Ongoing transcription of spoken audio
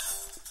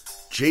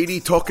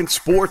JD Talking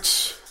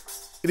Sports.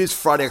 It is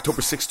Friday,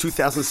 October 6,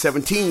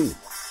 2017.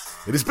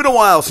 It has been a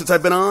while since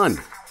I've been on.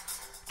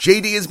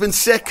 JD has been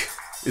sick.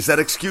 Is that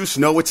excuse?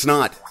 No, it's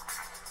not.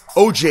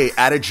 OJ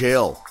out of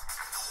jail.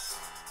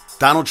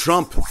 Donald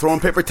Trump throwing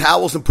paper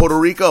towels in Puerto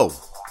Rico.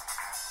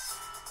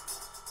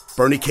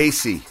 Bernie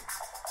Casey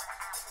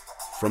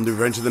from the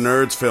Revenge of the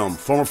Nerds film.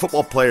 Former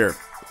football player.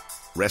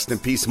 Rest in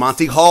peace.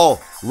 Monty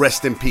Hall.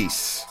 Rest in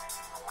peace.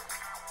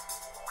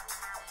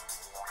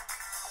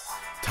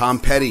 Tom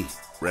Petty.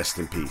 Rest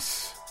in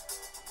peace.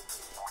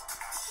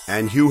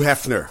 And Hugh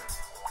Hefner.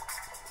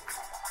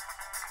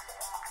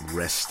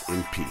 Rest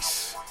in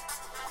peace.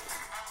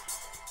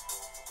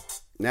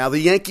 Now,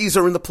 the Yankees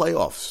are in the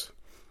playoffs.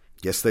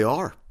 Yes, they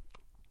are.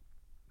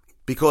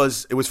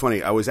 Because it was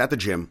funny. I was at the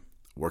gym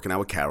working out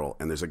with Carol,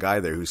 and there's a guy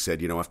there who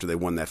said, after they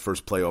won that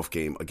first playoff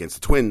game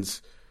against the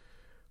Twins,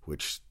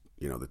 which,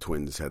 the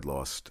Twins had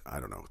lost,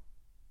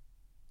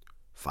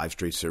 5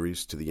 straight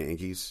series to the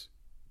Yankees.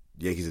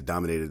 The Yankees had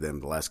dominated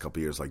them the last couple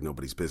of years like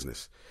nobody's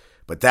business.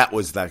 But that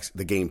was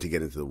the game to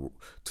get into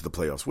the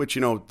playoffs, which,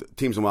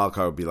 teams in wild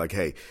card would be like,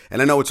 hey,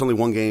 and I know it's only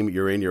one game.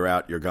 You're in, you're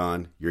out, you're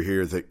gone. You're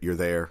here, you're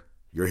there.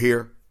 You're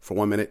here for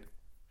 1 minute.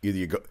 Either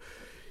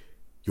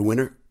you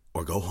win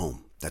or go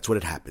home. That's what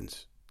it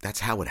happens. That's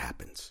how it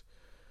happens.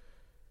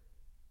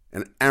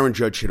 And Aaron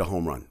Judge hit a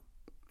home run.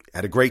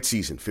 Had a great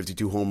season,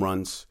 52 home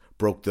runs.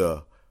 Broke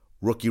the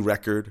rookie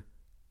record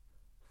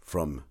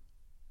from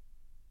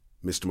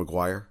Mr.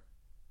 McGuire.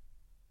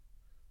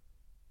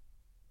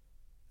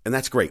 And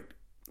that's great.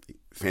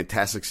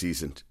 Fantastic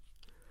season.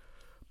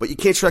 But you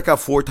can't strike out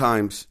 4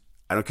 times.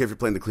 I don't care if you're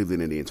playing the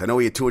Cleveland Indians. I know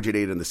he had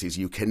 208 in the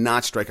season. You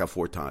cannot strike out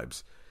 4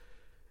 times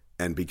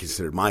and be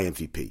considered my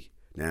MVP.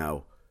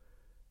 Now,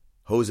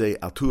 Jose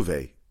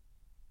Altuve,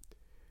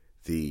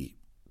 the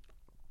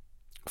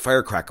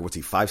firecracker, what's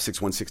he,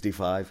 5'6",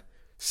 165,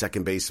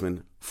 second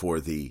baseman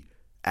for the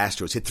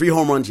Astros, hit 3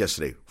 home runs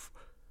yesterday.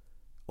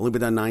 Only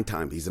been done 9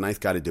 times. He's the 9th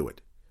guy to do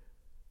it.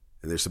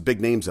 And there's some big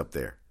names up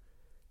there.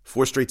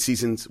 4 straight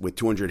seasons with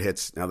 200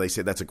 hits. Now, they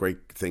say that's a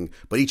great thing,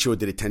 but Ichiro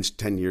did it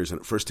 10 years, in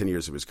the first 10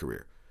 years of his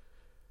career.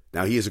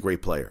 Now, he is a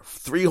great player.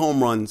 3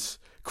 home runs.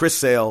 Chris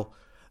Sale,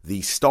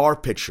 the star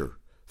pitcher,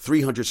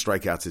 300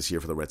 strikeouts this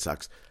year for the Red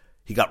Sox.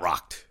 He got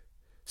rocked.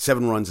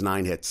 7 runs,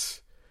 9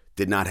 hits.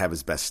 Did not have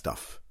his best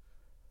stuff.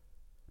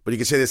 But you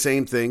can say the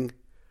same thing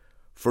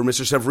for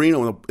Mr.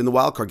 Severino in the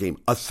wild card game.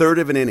 A third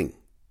of an inning.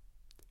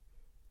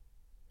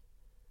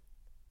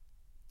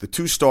 The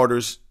 2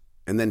 starters,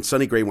 and then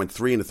Sonny Gray went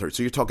 3 1/3.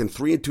 So you're talking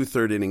 3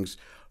 2/3 innings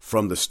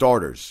from the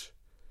starters.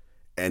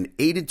 And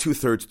 8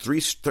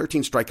 2/3,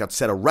 13 strikeouts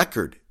set a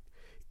record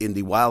in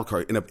the wild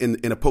card, in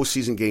a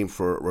postseason game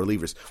for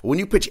relievers. When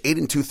you pitch 8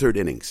 2/3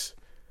 innings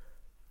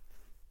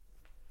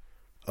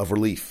of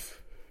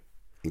relief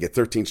and get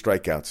 13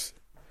 strikeouts,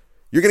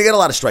 you're going to get a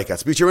lot of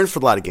strikeouts because you're in for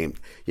a lot of games.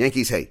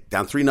 Yankees, hey,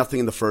 down 3-0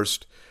 in the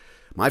first.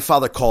 My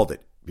father called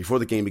it. Before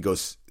the game, he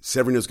goes,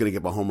 Severino's going to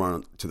give a home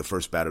run to the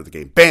first batter of the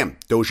game. Bam!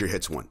 Dozier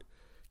hits one.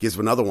 Gives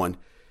him another one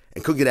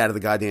and couldn't get out of the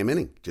goddamn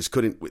inning. Just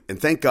couldn't. And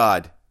thank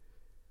God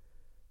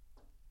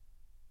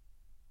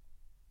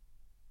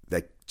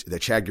that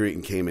Chad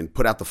Green came in,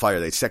 put out the fire.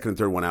 They second and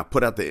third one out,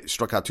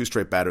 struck out 2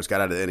 straight batters, got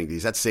out of the inning.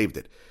 That saved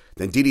it.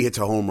 Then Didi hits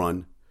a home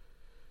run.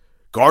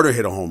 Gardner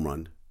hit a home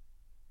run.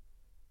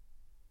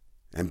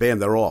 And bam,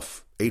 they're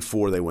off.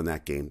 8-4, they win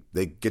that game.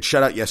 They get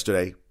shut out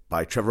yesterday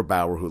by Trevor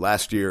Bauer, who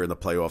last year in the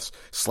playoffs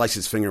sliced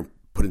his finger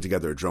putting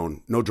together a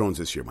drone. No drones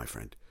this year, my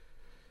friend.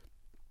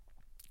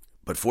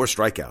 But 4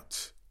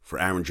 strikeouts for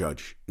Aaron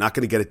Judge. Not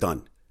going to get it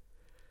done.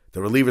 The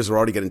relievers are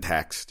already getting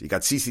taxed. You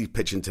got CeCe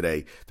pitching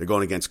today. They're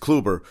going against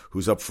Kluber,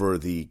 who's up for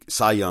the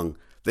Cy Young.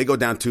 They go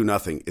down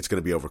 2-0. It's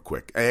going to be over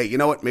quick. Hey, you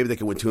know what? Maybe they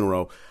can win 2 in a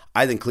row.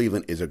 I think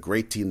Cleveland is a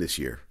great team this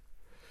year.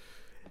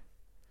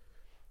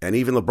 And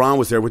even LeBron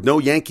was there with no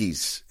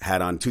Yankees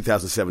hat on.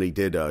 2007, he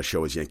did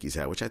show his Yankees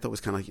hat, which I thought was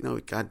kind of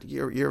like, God,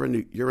 you're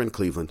in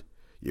Cleveland.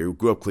 You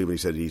grew up Cleveland.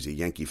 He said he's a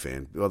Yankee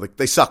fan. Well,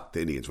 they sucked,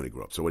 the Indians, when he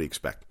grew up. So what do you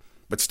expect?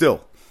 But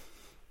still,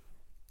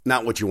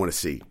 not what you want to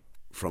see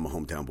from a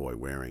hometown boy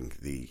wearing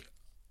the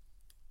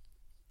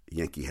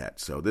Yankee hat.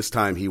 So this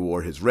time he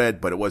wore his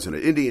red, but it wasn't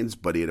an Indians,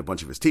 but he had a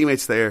bunch of his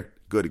teammates there.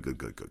 Good.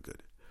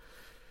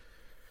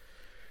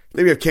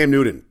 Then we have Cam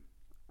Newton.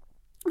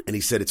 And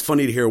he said, it's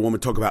funny to hear a woman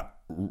talk about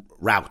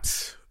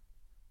routes.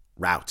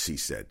 Routes, he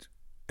said.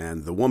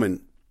 And the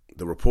woman,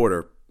 the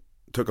reporter,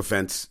 took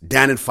offense.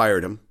 Dannon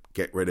fired him.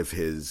 Get rid of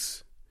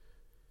his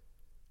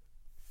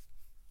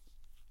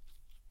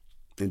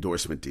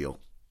endorsement deal.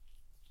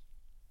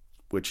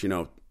 Which,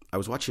 I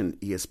was watching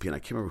ESPN. I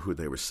can't remember who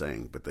they were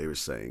saying, but they were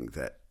saying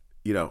that,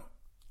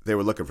 they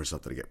were looking for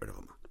something to get rid of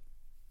him.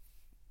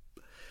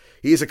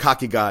 He is a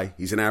cocky guy.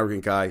 He's an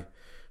arrogant guy.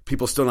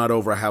 People still not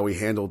over how he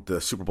handled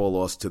the Super Bowl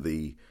loss to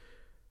the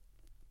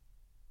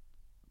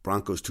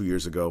Broncos 2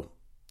 years ago.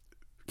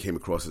 Came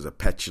across as a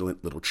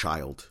petulant little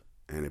child,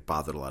 and it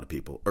bothered a lot of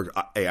people.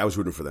 Hey, I was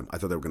rooting for them. I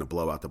thought they were going to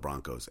blow out the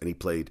Broncos, and he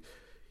played.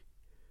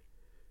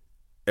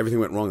 Everything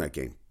went wrong that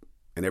game.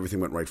 and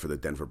everything went right for the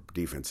Denver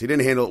defense. He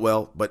didn't handle it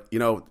well, but,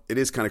 it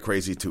is kind of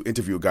crazy to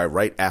interview a guy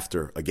right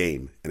after a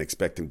game and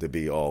expect him to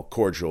be all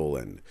cordial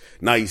and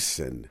nice,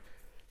 and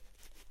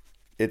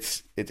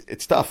it's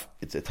tough.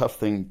 It's a tough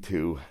thing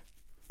to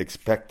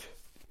expect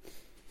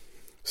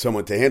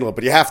someone to handle it,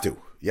 but you have to.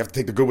 You have to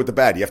take the good with the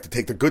bad. You have to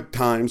take the good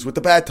times with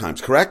the bad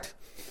times, correct?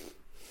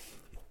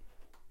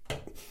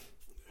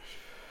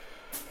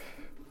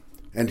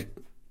 And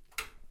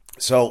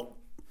so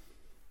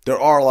there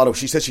are a lot of,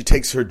 she says she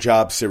takes her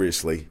job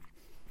seriously,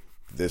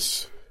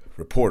 this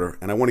reporter,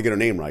 and I want to get her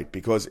name right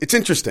because it's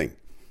interesting.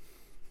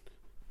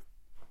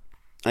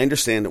 I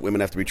understand that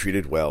women have to be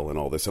treated well and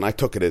all this, and I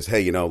took it as,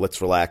 hey, let's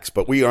relax,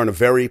 but we are in a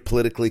very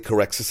politically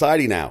correct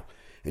society now,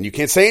 and you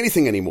can't say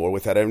anything anymore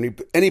without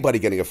anybody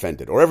getting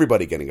offended or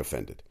everybody getting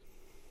offended.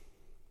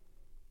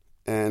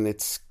 And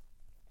it's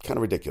kind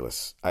of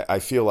ridiculous. I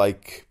feel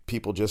like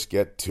people just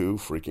get too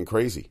freaking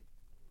crazy.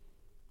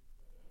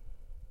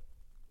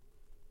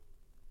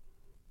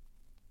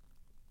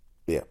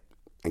 Yeah.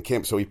 And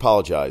Cam, so he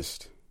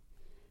apologized.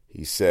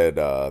 He said,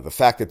 the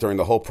fact that during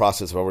the whole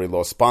process I've already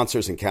lost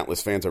sponsors and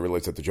countless fans, I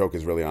realized that the joke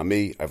is really on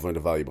me. I've learned a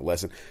valuable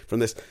lesson from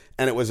this.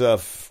 And it was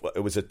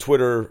a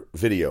Twitter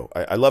video.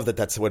 I love that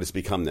that's what it's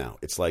become now.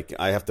 It's like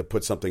I have to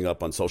put something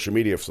up on social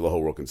media so the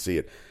whole world can see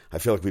it. I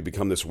feel like we've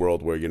become this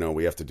world where,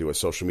 we have to do a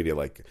social media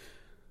like,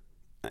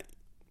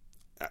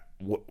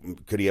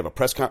 could he have a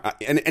press conference?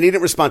 And he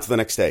didn't respond to the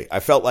next day. I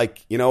felt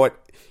like, you know what?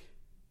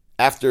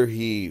 After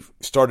he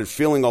started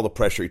feeling all the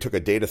pressure, he took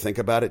a day to think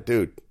about it,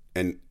 dude.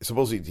 And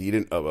supposedly he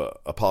didn't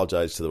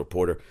apologize to the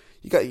reporter.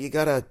 You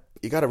gotta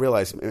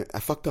realize, man, I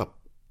fucked up.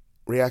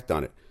 React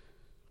on it.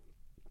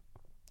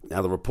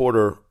 Now the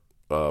reporter,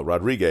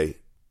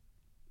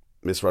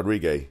 Miss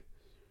Rodriguez,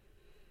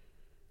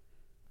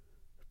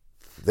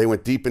 they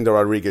went deep into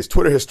Rodriguez's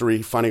Twitter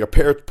history, finding a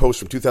pair of posts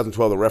from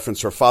 2012 that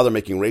referenced her father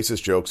making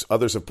racist jokes.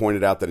 Others have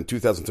pointed out that in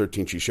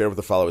 2013 she shared with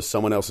the followers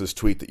someone else's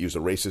tweet that used a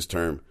racist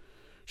term.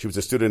 She was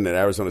a student at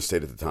Arizona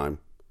State at the time.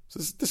 So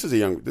this is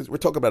we're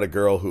talking about a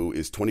girl who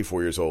is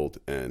 24 years old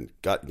and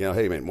got,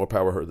 hey man, more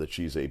power to her that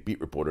she's a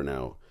beat reporter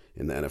now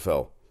in the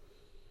NFL.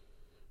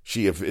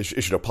 She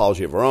issued an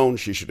apology of her own.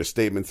 She issued a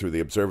statement through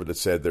the Observer that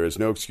said, there is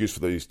no excuse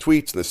for these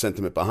tweets and the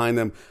sentiment behind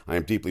them. I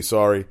am deeply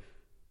sorry.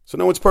 So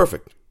no one's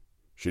perfect.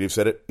 Should he have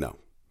said it? No.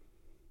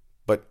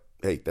 But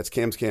hey, that's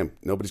Cam's Cam.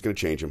 Nobody's going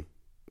to change him.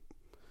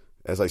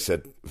 As I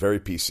said, very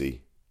PC.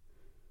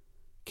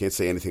 Can't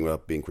say anything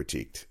without being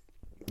critiqued.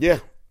 Yeah.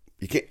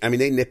 You can't. I mean,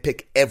 they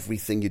nitpick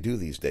everything you do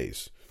these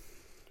days.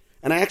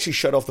 And I actually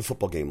shut off the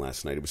football game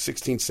last night. It was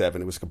 16-7.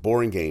 It was a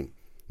boring game.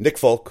 Nick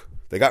Folk,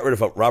 they got rid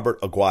of Robert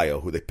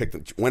Aguayo, who they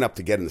went up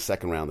to get in the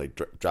second round. They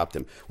dropped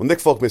him. Well, Nick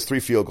Folk missed 3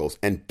 field goals,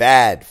 and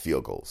bad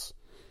field goals.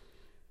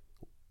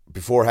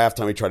 Before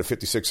halftime, he tried a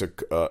 56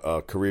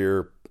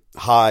 career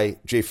high.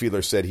 Jay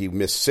Fiedler said he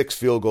missed 6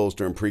 field goals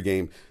during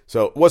pregame.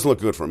 So it wasn't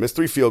looking good for him. Missed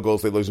 3 field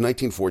goals. They lose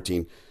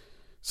 19-14.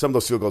 Some of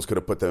those field goals could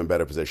have put them in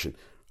better position.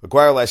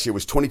 Aguirre last year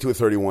was 22 of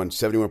 31,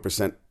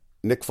 71%.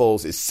 Nick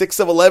Foles is 6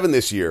 of 11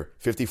 this year,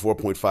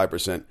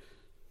 54.5%.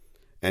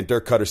 And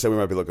Dirk Cutter said we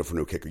might be looking for a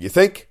new kicker. You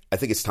think? I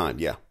think it's time,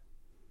 yeah.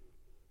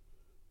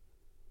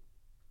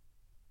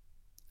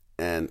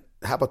 And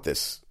how about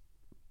this?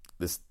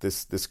 This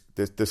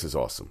is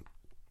awesome.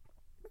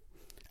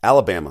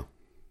 Alabama.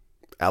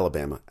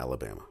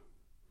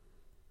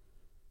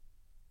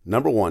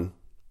 Number 1.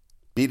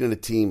 Beating a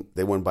team,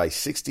 they won by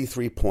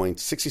 63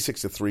 points,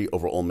 66-3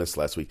 over Ole Miss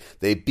last week.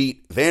 They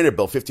beat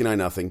Vanderbilt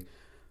 59-0.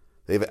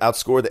 They've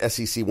outscored the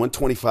SEC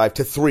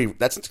 125-3.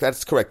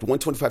 That's correct,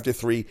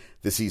 125-3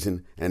 this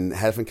season, and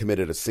haven't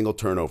committed a single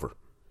turnover.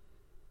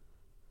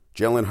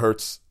 Jalen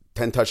Hurts,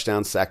 10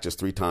 touchdowns, sacked just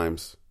 3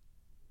 times.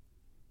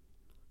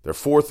 They're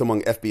 4th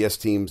among FBS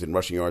teams in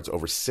rushing yards,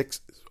 almost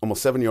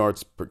 7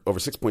 yards, over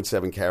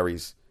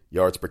 6.7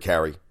 yards per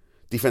carry.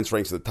 Defense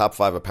ranks in the top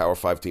 5 of Power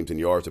 5 teams in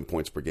yards and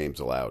points per games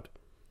allowed.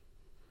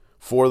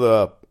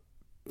 For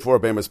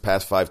Alabama's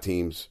past 5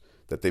 teams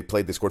that they've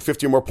played, they scored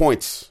 50 or more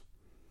points.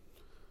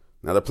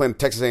 Now they're playing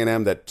Texas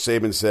A&M that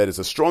Saban said is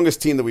the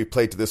strongest team that we've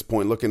played to this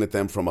point, looking at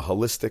them from a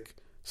holistic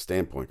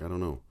standpoint. I don't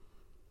know.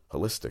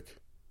 Holistic,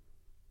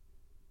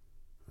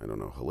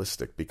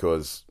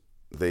 because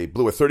they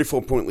blew a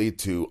 34-point lead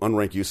to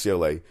unranked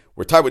UCLA.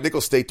 We're tied with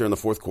Nicholls State during the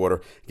fourth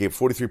quarter, gave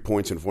 43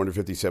 points and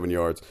 457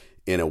 yards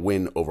in a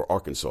win over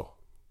Arkansas.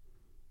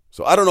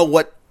 So I don't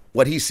know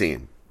what he's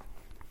seeing.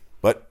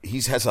 But he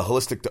has a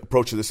holistic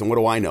approach to this, and what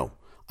do I know?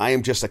 I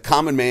am just a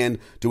common man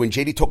doing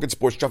JD Talking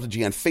Sports, Drop the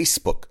G on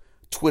Facebook,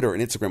 Twitter,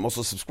 and Instagram.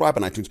 Also subscribe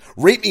on iTunes.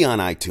 Rate me on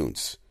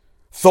iTunes.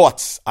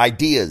 Thoughts,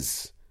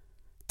 ideas.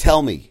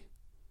 Tell me.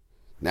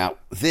 Now,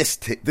 this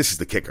is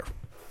the kicker.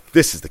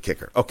 This is the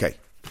kicker. Okay.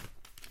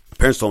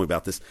 Parents told me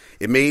about this.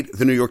 It made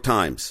the New York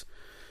Times.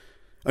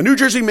 A New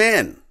Jersey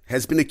man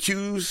has been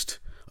accused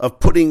of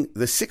putting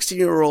the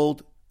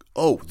 16-year-old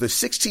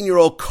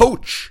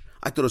coach,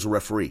 I thought it was a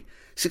referee,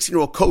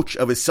 16-year-old coach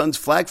of his son's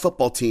flag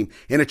football team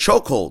in a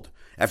chokehold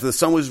after the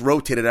son was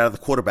rotated out of the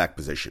quarterback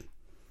position.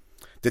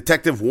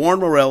 Detective Warren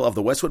Morrell of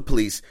the Westwood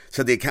Police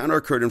said the encounter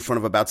occurred in front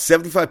of about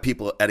 75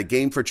 people at a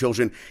game for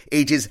children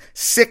ages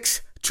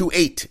 6 to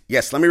 8.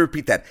 Yes, let me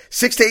repeat that.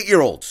 6 to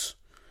 8-year-olds.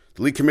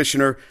 The league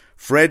commissioner,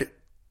 Fred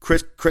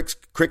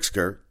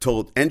Kricksker,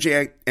 told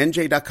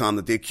NJ.com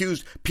that the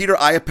accused, Peter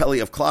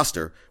Iapelli of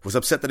Gloucester, was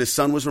upset that his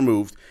son was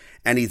removed,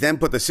 and he then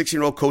put the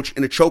 16-year-old coach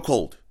in a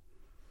chokehold.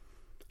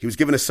 He was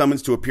given a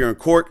summons to appear in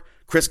court.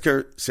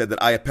 Kricksker said that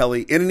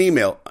Iapelli, in an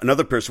email,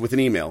 another person with an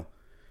email,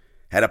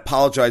 had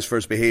apologized for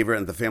his behavior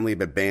and the family had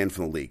been banned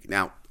from the league.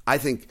 Now, I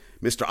think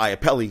Mr.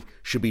 Iapelli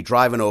should be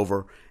driving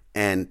over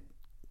and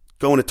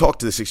going to talk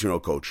to the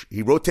 16-year-old coach.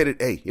 He rotated,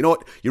 hey, you know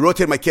what? You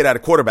rotated my kid out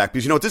of quarterback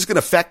because you know what? This is going to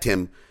affect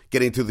him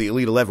getting to the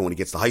Elite 11 when he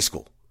gets to high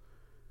school.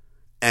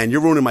 And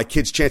you're ruining my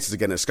kid's chances of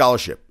getting a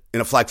scholarship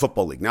in a flag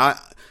football league. Now,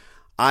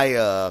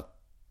 I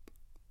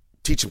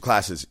teach some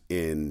classes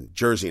in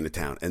Jersey in the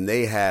town, and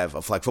they have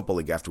a flag football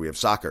league after we have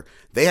soccer.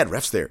 They had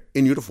refs there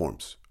in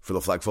uniforms for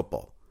the flag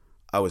football.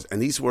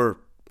 And these were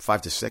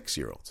 5 to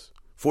 6-year-olds,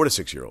 4 to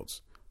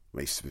 6-year-olds,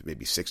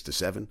 maybe 6 to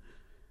 7.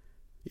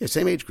 Yeah,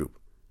 same age group.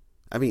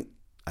 I mean,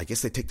 I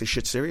guess they take this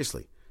shit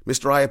seriously.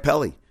 Mr.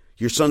 Iapelli,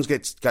 your son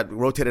got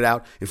rotated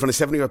out in front of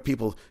 75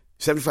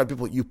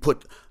 people. You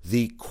put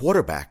the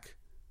quarterback,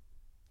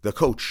 the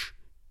coach,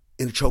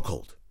 in a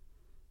chokehold.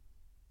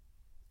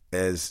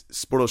 As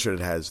Sport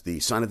Illustrated has the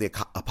sign of the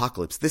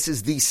apocalypse. This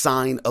is the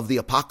sign of the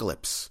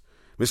apocalypse.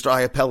 Mr.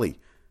 Iapelli,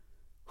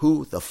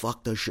 who the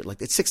fuck does shit like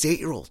that? It's 6 to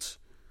 8-year-olds.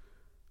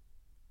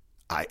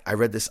 I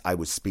read this. I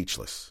was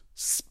speechless.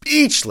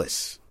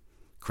 Speechless.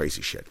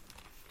 Crazy shit.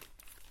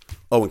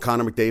 Oh, and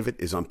Connor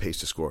McDavid is on pace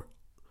to score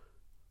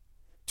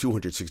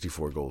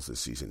 264 goals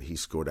this season. He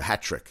scored a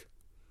hat trick.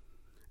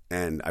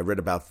 And I read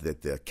about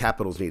that the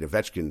Capitals need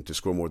Ovechkin to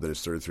score more than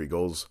his 33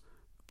 goals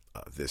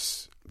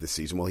this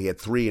season. Well, he had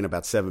 3 in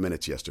about 7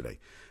 minutes yesterday.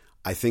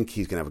 I think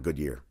he's going to have a good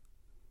year.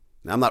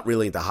 Now, I'm not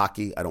really into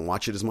hockey. I don't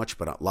watch it as much,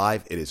 but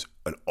live, it is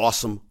an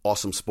awesome,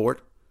 awesome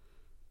sport.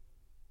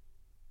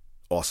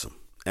 Awesome.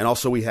 And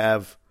also we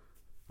have,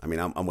 I'm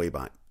way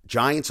behind.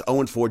 Giants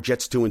 0-4,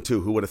 Jets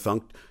 2-2. Who would have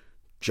thunk?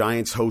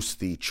 Giants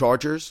host the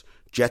Chargers.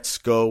 Jets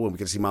go, and we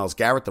can see Myles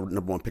Garrett, the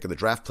number 1 pick of the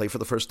draft, play for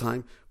the first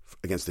time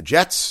against the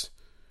Jets.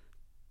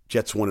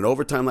 Jets won in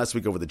overtime last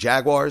week over the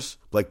Jaguars.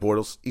 Blake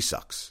Bortles, he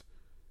sucks.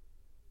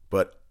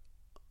 But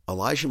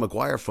Elijah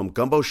McGuire from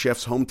Gumbo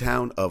Chef's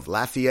hometown of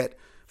Lafayette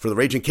for the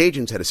Raging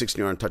Cajuns had a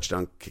 16-yard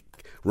touchdown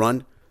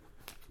run.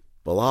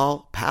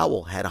 Bilal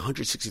Powell had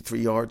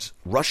 163 yards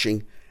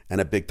rushing and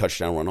a big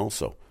touchdown run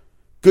also.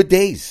 Good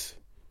days.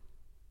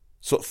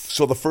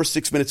 So the first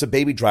 6 minutes of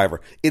Baby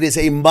Driver, it is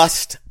a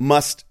must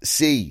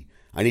see.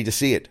 I need to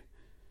see it.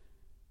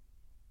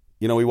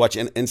 You know, we watch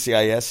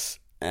NCIS,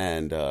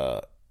 and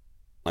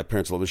my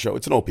parents love the show.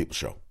 It's an old people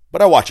show,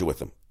 but I watch it with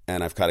them,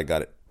 and I've kind of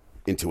got it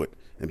into it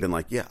and been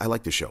like, yeah, I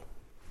like this show.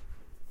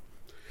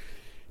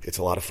 It's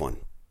a lot of fun.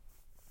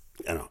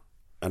 I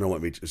don't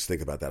want me to just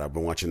think about that. I've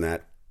been watching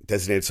that.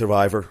 Designated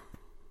Survivor.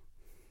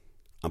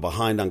 I'm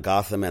behind on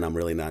Gotham, and I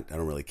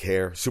don't really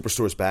care.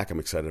 Superstore's back. I'm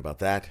excited about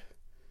that.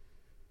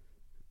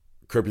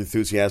 Curb Your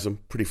Enthusiasm,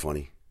 pretty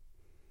funny.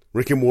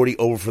 Rick and Morty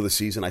over for the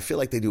season. I feel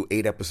like they do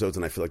 8 episodes,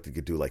 and I feel like they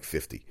could do like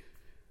 50.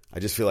 I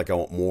just feel like I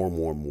want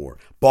more.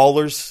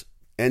 Ballers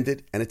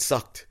ended, and it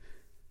sucked.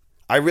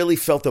 I really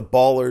felt that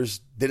Ballers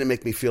didn't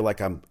make me feel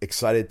like I'm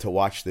excited to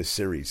watch this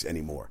series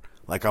anymore.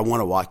 Like I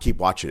want to keep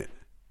watching it.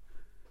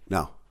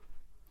 No.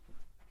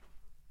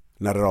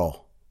 Not at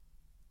all.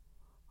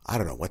 I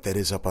don't know what that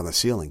is up on the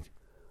ceiling.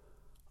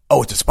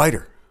 Oh, it's a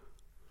spider.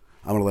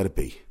 I'm going to let it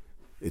be.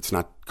 It's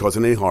not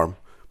causing any harm,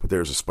 but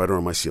there's a spider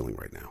on my ceiling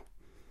right now.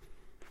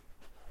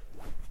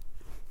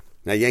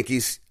 Now,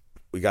 Yankees,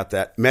 we got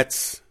that.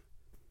 Mets,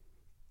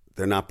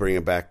 they're not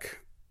bringing back.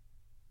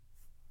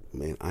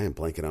 Man, I am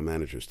blanking on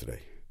managers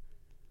today.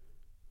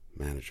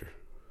 Manager.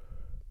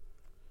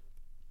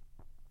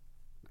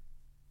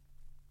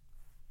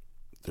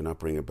 They're not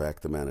bringing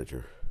back the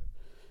manager.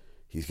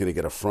 He's going to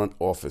get a front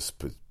office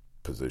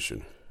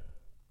position.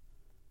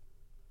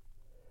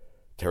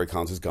 Terry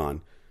Collins is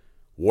gone.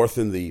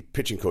 Warthen, the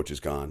pitching coach, is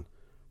gone.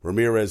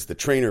 Ramirez, the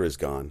trainer, is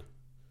gone.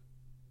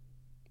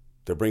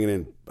 They're bringing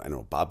in,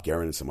 Bob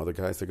Guerin and some other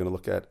guys they're going to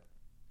look at.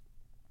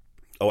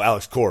 Oh,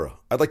 Alex Cora.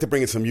 I'd like to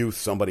bring in some youth,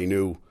 somebody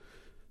new,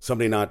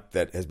 somebody not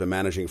that has been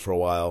managing for a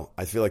while.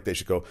 I feel like they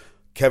should go.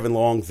 Kevin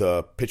Long,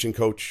 the pitching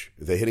coach,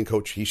 the hitting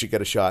coach, he should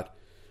get a shot.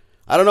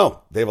 I don't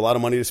know. They have a lot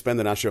of money to spend.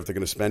 They're not sure if they're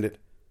going to spend it.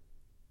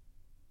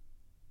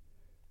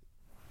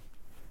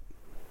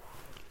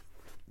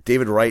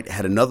 David Wright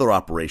had another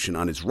operation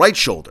on his right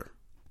shoulder.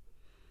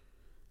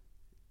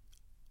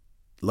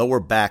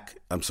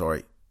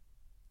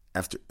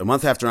 After a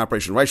month after an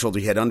operation on right shoulder,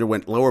 he had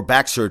underwent lower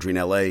back surgery in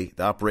L.A.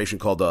 The operation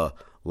called a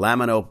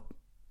laminotomy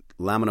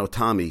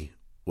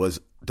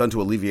was done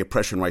to alleviate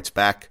pressure in Wright's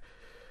back,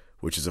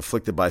 which is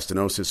afflicted by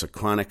stenosis, a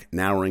chronic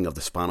narrowing of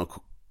the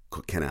spinal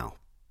canal.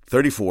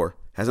 34,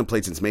 hasn't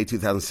played since May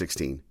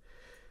 2016.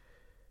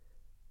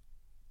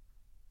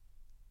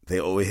 They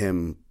owe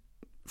him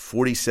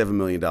 $47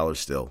 million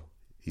still.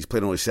 He's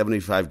played only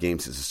 75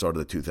 games since the start of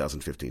the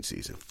 2015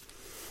 season.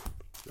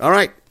 All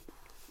right.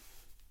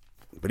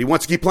 But he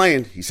wants to keep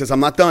playing. He says, I'm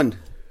not done.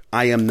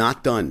 I am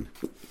not done.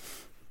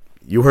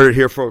 You heard it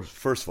here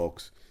first,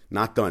 folks.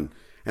 Not done.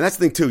 And that's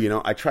the thing,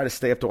 too. I tried to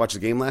stay up to watch the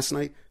game last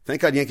night.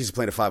 Thank God Yankees are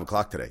playing at 5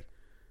 o'clock today.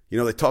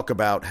 They talk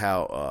about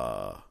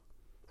how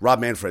Rob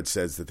Manfred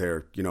says that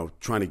they're,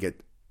 trying to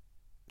get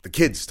the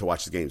kids to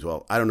watch the games.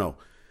 Well, I don't know.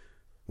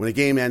 When the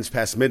game ends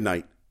past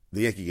midnight,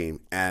 the Yankee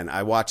game, and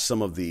I watched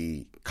some of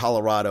the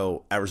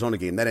Colorado-Arizona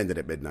game, that ended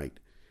at midnight.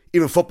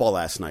 Even football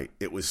last night,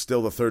 it was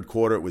still the third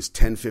quarter. It was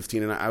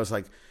 10:15, and I was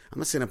like, I'm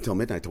not staying up until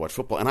midnight to watch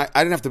football. And I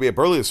didn't have to be up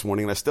early this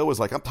morning, and I still was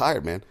like, I'm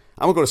tired, man.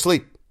 I'm going to go to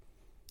sleep.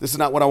 This is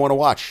not what I want to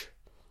watch.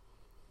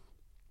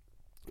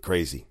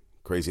 Crazy.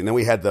 And then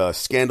we had the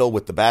scandal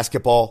with the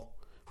basketball.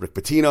 Rick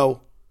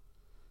Pitino,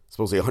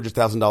 supposedly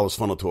 $100,000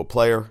 funneled to a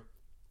player.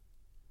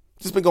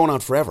 This has been going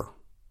on forever.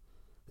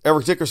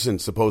 Eric Dickerson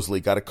supposedly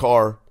got a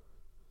car.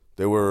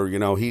 They were,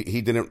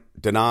 he didn't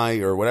deny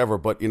or whatever,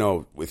 but,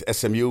 with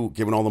SMU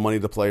giving all the money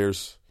to the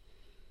players.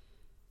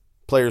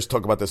 Players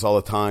talk about this all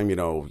the time. They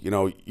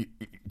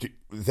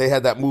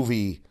had that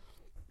movie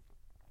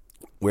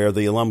where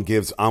the alum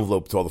gives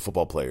envelope to all the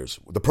football players.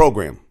 The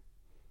program.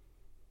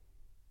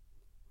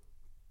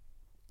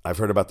 I've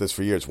heard about this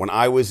for years. When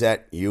I was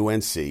at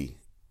UNC,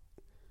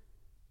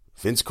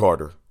 Vince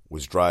Carter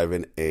was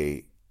driving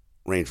a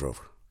Range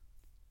Rover.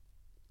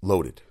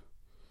 Loaded.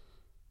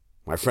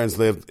 My friends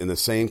lived in the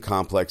same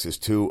complex as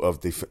two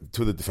of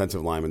the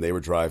defensive linemen. They were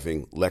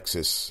driving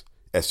Lexus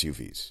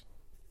SUVs.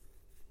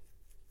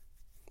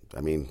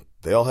 I mean,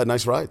 they all had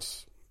nice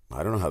rides.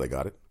 I don't know how they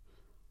got it.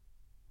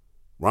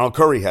 Ronald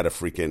Curry had a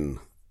freaking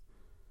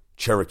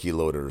Cherokee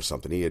loaded or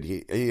something. He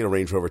had a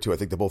Range Rover too. I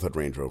think they both had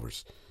Range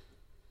Rovers.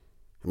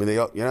 I mean, they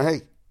all,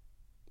 hey,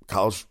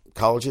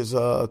 colleges,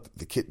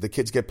 the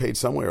kids get paid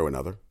some way or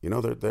another.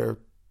 They're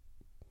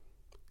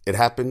it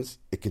happens.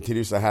 It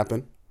continues to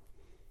happen.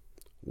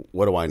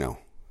 What do I know?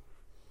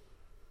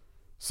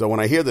 So when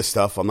I hear this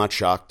stuff, I'm not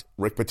shocked.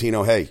 Rick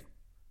Pitino, hey,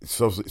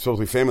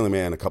 supposedly Family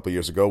Man a couple of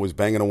years ago was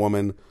banging a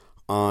woman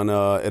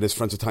at his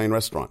friend's Italian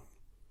restaurant.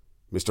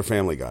 Mr.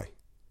 Family Guy.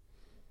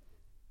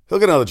 He'll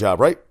get another job,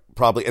 right?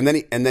 Probably. And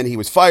then he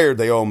was fired.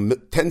 They owe him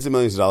tens of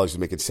millions of dollars. He's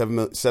making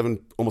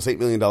almost $8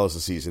 million a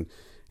season.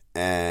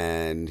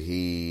 And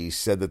he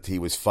said that he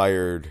was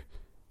fired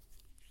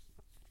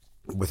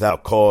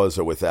without cause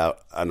or without,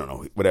 I don't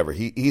know, whatever.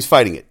 He's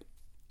fighting it.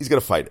 He's going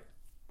to fight it.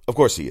 Of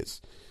course he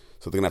is.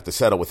 So they're going to have to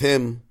settle with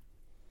him.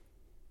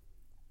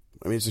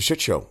 I mean, it's a shit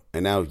show.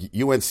 And now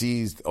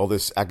UNC's, all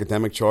this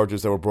academic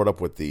charges that were brought up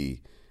with the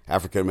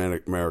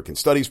African American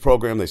Studies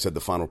program. They said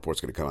the final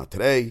report's going to come out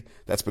today.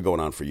 That's been going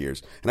on for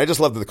years. And I just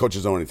love that the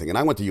coaches don't know anything. And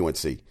I went to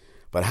UNC.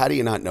 But how do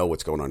you not know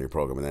what's going on in your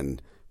program? And then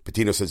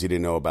Pitino says he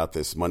didn't know about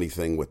this money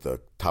thing with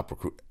the top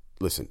recruit.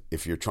 Listen,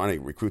 if you're trying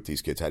to recruit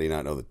these kids, how do you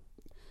not know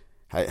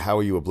that? How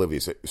are you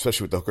oblivious?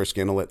 Especially with the hooker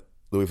scandal at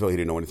Louisville, he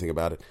didn't know anything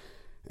about it.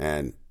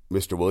 And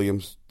Mr.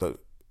 Williams,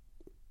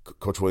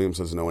 Coach Williams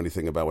doesn't know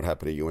anything about what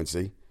happened at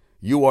UNC.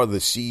 You are the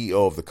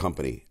CEO of the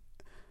company.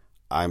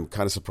 I'm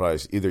kind of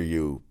surprised. Either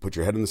you put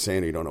your head in the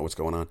sand or you don't know what's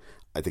going on.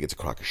 I think it's a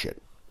crock of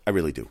shit. I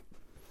really do.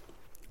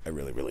 I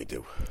really, really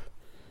do.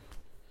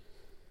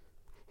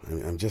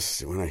 I'm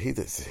just, when I hear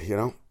this,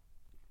 Now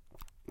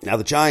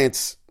the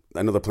Giants,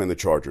 I know they're playing the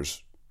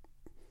Chargers.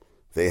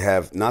 They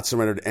have not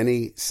surrendered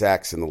any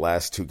sacks in the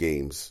last two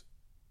games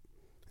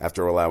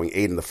after allowing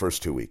 8 in the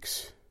first 2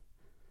 weeks.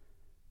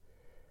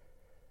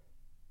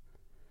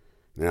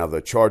 Now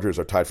the Chargers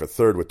are tied for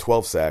third with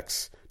 12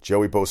 sacks.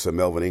 Joey Bosa and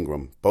Melvin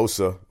Ingram.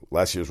 Bosa,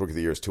 last year's Rookie of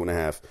the Year, is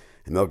 2.5.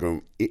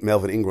 And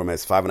Melvin Ingram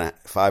has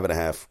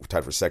 5.5. We're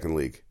tied for second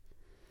league.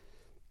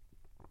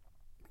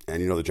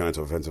 And the Giants'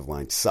 offensive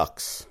line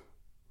sucks.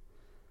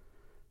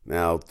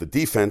 Now the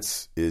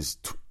defense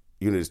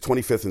unit is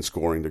 25th in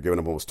scoring. They're giving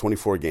up almost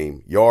 24 a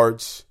game.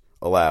 Yards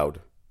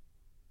allowed.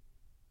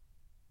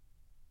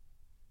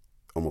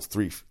 Over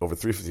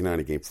 359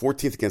 a game.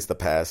 14th against the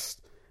pass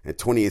and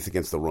 28th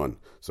against the run.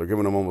 So they're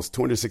giving them almost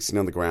 216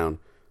 on the ground,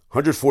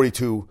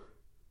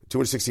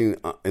 216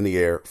 in the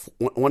air,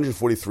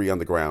 143 on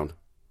the ground.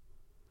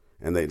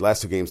 And the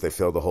last two games, they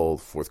failed to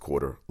hold fourth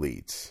quarter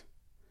leads.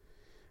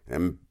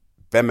 And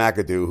Ben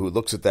McAdoo, who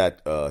looks at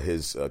that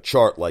his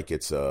chart like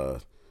it's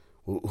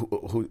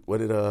what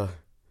did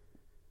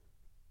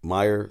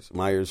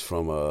Myers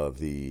from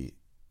the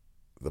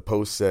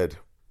Post said?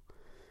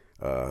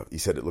 He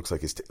said it looks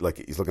like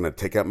he's looking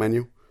at a takeout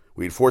menu.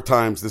 We had 4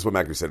 times. This is what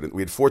McAdoo said.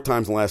 We had 4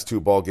 times in the last 2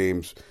 ball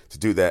games to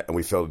do that, and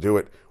we failed to do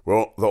it.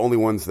 We're the only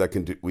ones that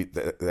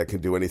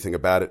can do anything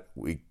about it.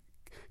 We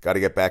got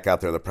to get back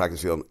out there in the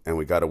practice field, and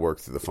we got to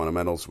work through the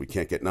fundamentals. We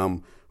can't get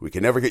numb. We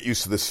can never get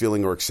used to this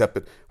feeling or accept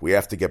it. We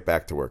have to get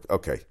back to work.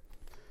 Okay,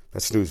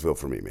 that's snoozeville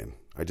for me, man.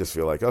 I just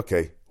feel like,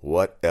 okay,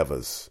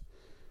 whatevers.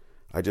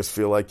 I just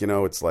feel like,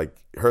 it's like,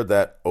 heard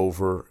that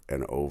over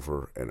and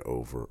over and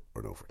over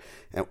and over.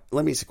 And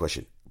let me ask you a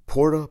question.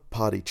 Porta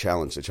potty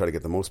challenge to try to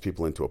get the most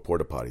people into a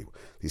porta potty.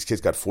 These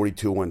kids got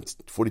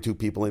 42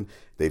 people in.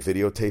 They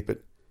videotape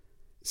it.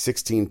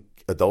 16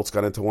 adults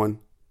got into one.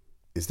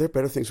 Is there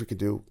better things we can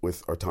do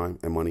with our time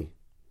and money?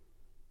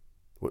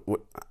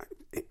 What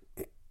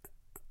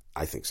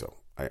I think so.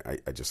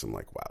 I just am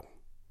like, wow.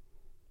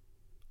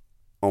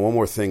 Oh, one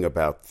more thing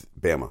about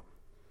Bama.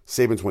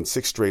 Saban's won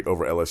 6 straight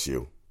over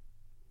LSU.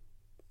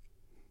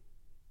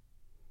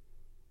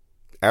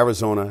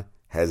 Arizona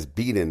has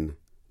beaten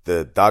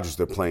the Dodgers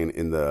they're playing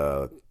in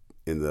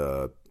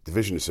the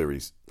division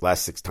series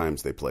last 6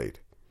 times they played.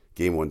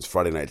 Game 1's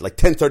Friday night, like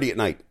 10:30 at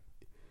night,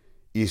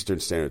 Eastern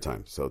Standard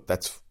Time. So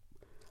that's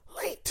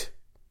late.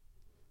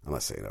 I'm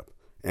not saying up.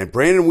 And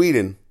Brandon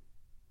Weeden,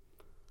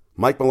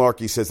 Mike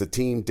Mularkey says the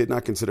team did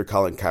not consider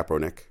Colin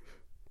Kaepernick.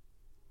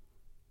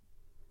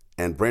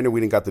 And Brandon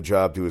Weeden got the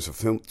job due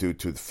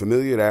to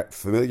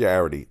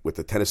familiarity with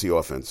the Tennessee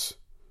offense.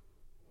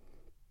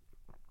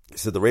 He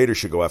said the Raiders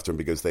should go after him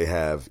because they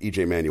have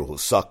E.J. Manuel, who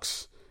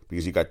sucks,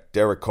 because you got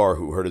Derek Carr,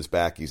 who hurt his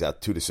back. He's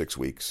out 2 to 6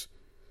 weeks.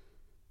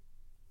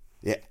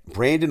 Yeah,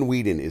 Brandon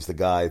Weeden is the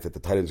guy that the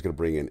tight end is going to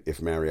bring in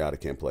if Mariota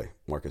can't play.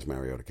 Marcus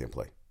Mariota can't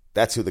play.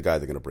 That's who the guy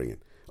they're going to bring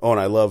in. Oh, and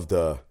I loved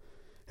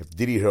if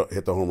Didi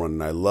hit the home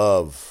run, and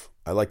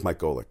I like Mike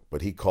Golick,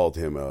 but he called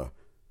him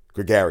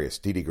Gregarious,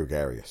 Didi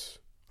Gregarious.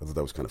 I thought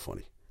that was kind of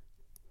funny.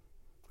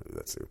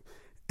 That's it.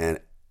 And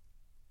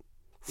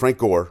Frank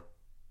Gore,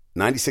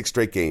 96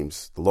 straight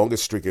games, the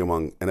longest streak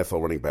among NFL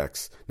running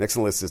backs. Next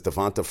on the list is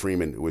Devonta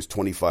Freeman, who has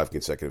 25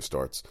 consecutive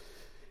starts.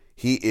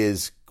 He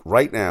is,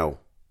 right now,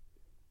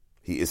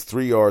 he is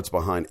 3 yards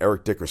behind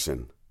Eric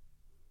Dickerson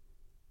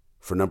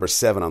for number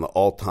 7 on the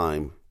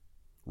all-time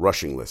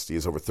rushing list. He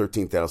has over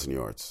 13,000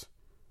 yards.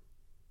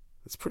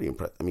 That's pretty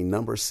impressive. I mean,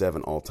 number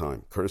 7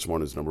 all-time. Curtis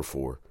Warner's number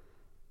 4.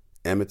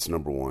 Emmett's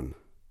number 1.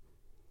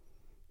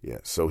 Yeah,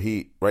 so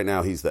right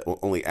now he's the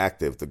only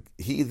active.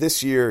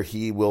 This year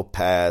he will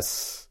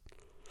pass.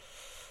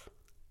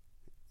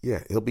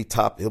 Yeah, he'll be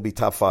top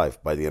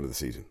 5 by the end of the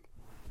season.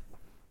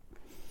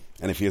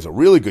 And if he has a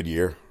really good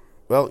year,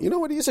 well, you know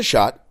what? He has a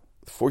shot.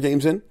 4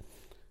 games in.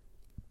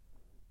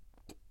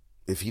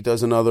 If he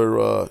does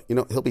another,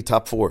 he'll be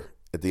top 4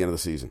 at the end of the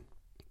season.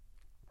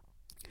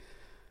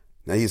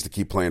 Now he has to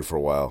keep playing for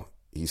a while.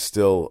 He's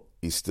still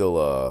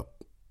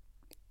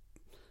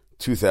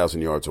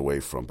 2,000 yards away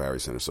from Barry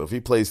Center. So if he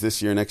plays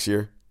this year, next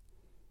year,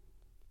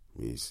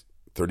 he's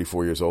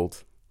 34 years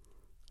old.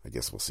 I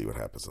guess we'll see what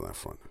happens on that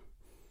front.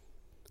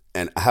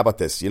 And how about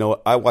this? You know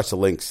what? I watched the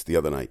Lynx the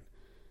other night.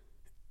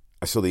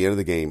 I saw the end of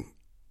the game,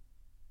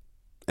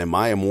 and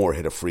Maya Moore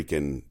hit a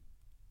freaking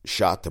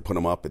shot to put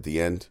him up at the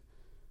end.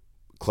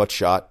 Clutch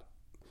shot.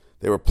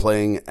 They were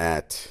playing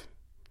at,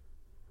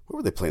 where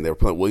were they playing? They were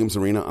playing at Williams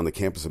Arena on the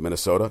campus of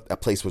Minnesota.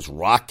 That place was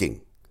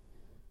rocking.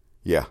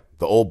 Yeah,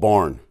 the old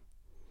barn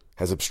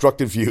has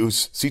obstructed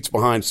views, seats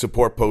behind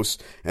support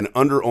posts, and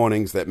under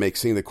awnings that make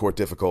seeing the court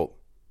difficult.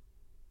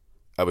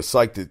 I was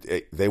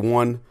psyched. They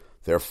won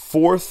their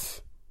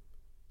 4th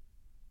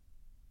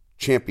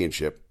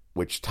championship,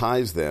 which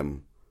ties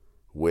them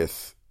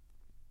with,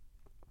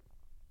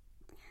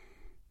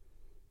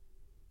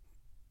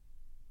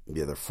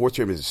 their 4th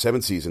championship in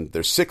 7 seasons,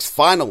 their 6th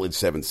final in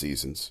 7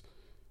 seasons.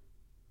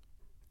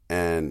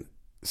 And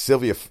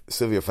Sylvia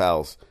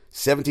Fowles,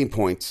 17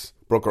 points,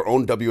 broke her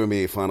own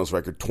WNBA Finals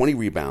record, 20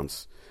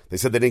 rebounds. They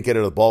said they didn't get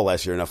her the ball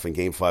last year enough in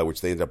Game 5,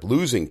 which they ended up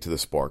losing to the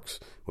Sparks.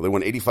 Well, they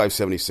won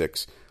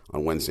 85-76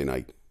 on Wednesday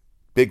night.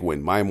 Big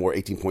win. Maya Moore,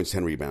 18 points,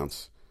 10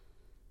 rebounds.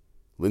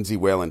 Lindsay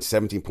Whalen,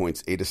 17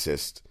 points, 8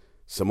 assists.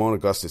 Simone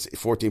Augustus,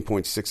 14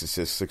 points, 6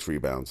 assists, 6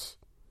 rebounds.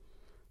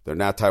 They're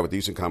now tied with the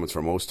Houston Comets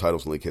for most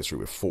titles in league history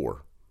with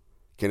 4.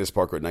 Candace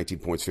Parker at 19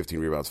 points, 15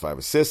 rebounds, 5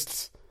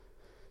 assists.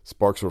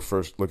 Sparks were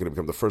looking to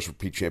become the first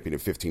repeat champion in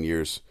 15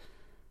 years.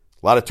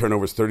 A lot of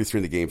turnovers, 33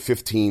 in the game,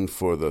 15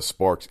 for the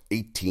Sparks,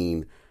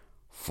 18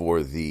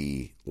 for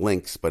the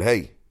Lynx. But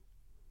hey,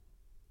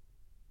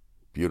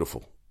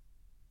 beautiful.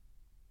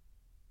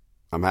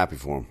 I'm happy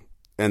for them.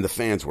 And the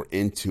fans were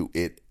into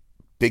it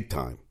big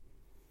time.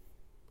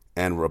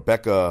 And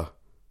Rebecca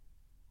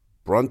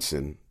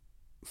Brunson,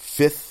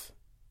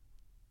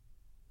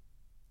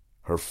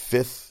 her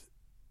fifth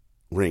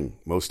ring,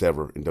 most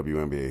ever in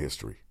WNBA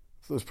history.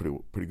 So that's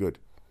pretty good.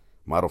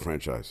 Model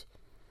franchise.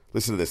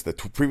 Listen to this. The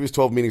previous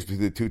 12 meetings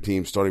between the two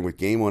teams, starting with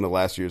Game 1 of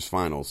last year's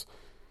finals,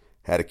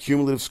 had a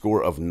cumulative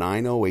score of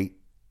 908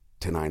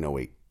 to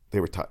 908. They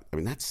were tied. I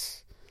mean,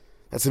 that's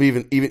some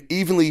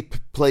evenly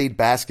played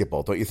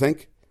basketball, don't you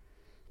think?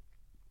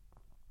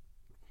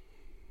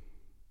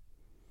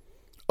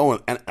 Oh,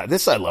 and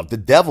this I love. The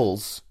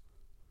Devils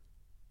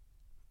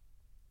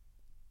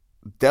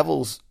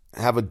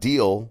have a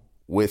deal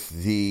with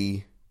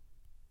the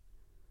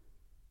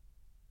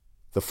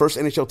first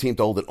NHL team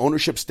to hold an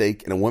ownership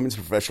stake in a women's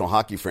professional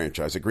hockey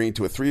franchise, agreeing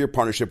to a 3-year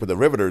partnership with the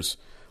Riveters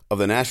of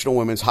the National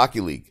Women's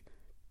Hockey League.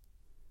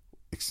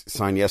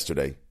 Signed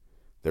yesterday.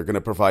 They're going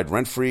to provide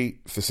rent-free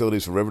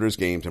facilities for Riveters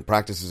games and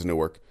practices in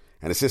Newark,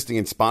 and assisting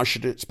in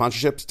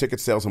sponsorships, ticket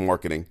sales, and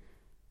marketing.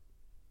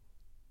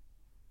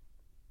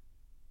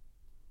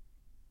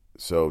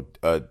 So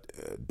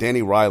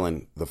Danny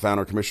Ryland, the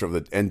founder and commissioner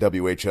of the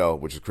NWHL,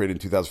 which was created in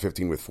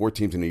 2015 with 4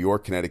 teams in New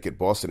York, Connecticut,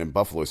 Boston, and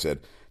Buffalo,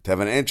 said, to have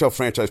an NHL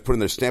franchise putting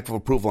their stamp of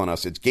approval on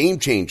us, it's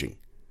game-changing.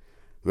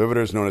 The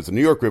Riveters, known as the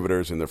New York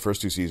Riveters in their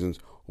first 2 seasons,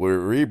 were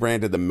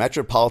rebranded the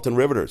Metropolitan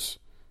Riveters.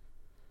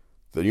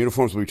 The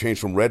uniforms will be changed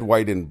from red,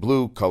 white, and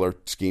blue color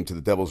scheme to the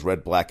Devils'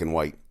 red, black, and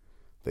white.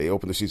 They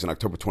open the season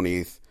October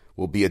 28th.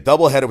 Will be a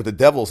doubleheader with the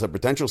Devils at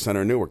Prudential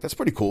Center in Newark. That's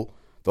pretty cool.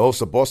 The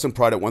host of Boston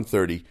Pride at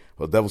 1:30.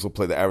 The Devils will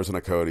play the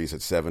Arizona Coyotes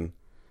at 7.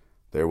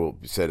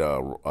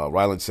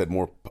 Ryland said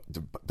more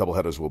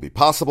doubleheaders will be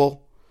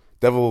possible.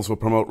 Devils will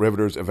promote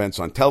Riveters events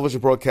on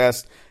television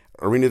broadcast,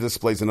 arena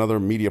displays, and other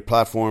media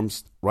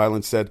platforms.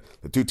 Ryland said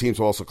the 2 teams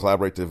will also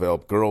collaborate to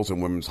develop girls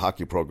and women's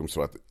hockey programs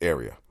throughout the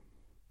area.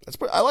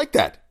 I like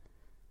that.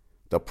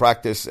 They'll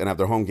practice and have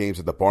their home games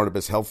at the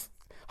Barnabas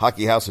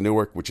Hockey House in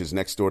Newark, which is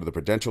next door to the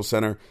Prudential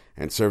Center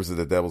and serves as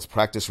the Devils'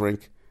 practice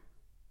rink.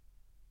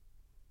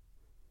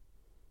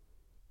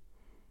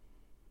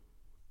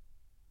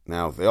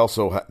 Now, they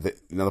also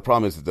the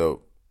problem is that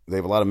they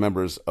have a lot of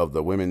members of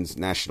the women's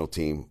national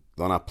team.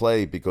 They'll not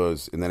play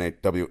because in the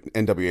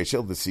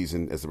NWHL this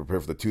season as they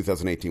prepare for the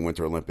 2018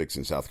 Winter Olympics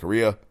in South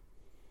Korea.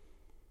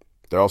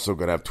 They're also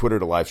going to have Twitter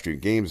to live stream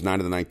games. 9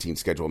 of the 19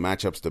 scheduled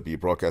matchups to be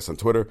broadcast on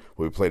Twitter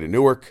will be played in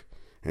Newark.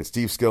 And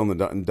Steve Skill, the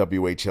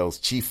NWHL's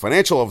chief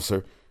financial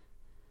officer,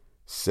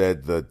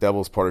 said the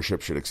Devils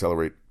partnership should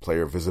accelerate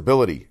player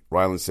visibility.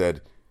 Ryland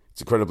said,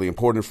 it's incredibly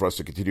important for us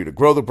to continue to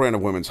grow the brand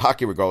of women's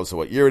hockey regardless of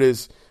what year it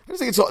is. I just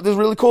think this is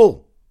really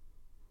cool.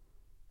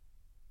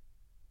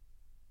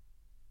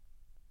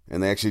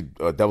 And they actually,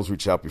 Devils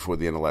reached out before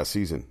the end of last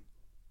season.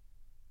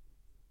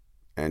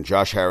 And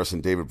Josh Harris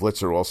and David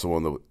Blitzer, also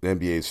on the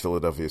NBA's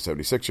Philadelphia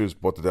 76ers,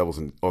 bought the Devils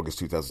in August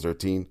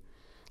 2013.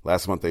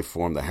 Last month, they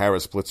formed the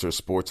Harris Blitzer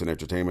Sports and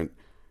Entertainment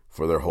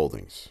for their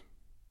holdings.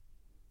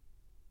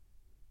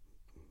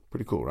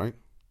 Pretty cool, right?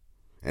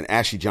 And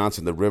Ashley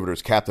Johnson, the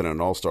Riveters captain and an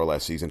all-star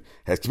last season,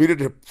 has commuted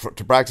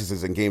to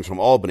practices and games from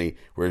Albany,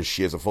 where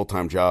she has a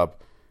full-time job.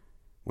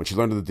 When she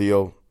learned of the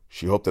deal,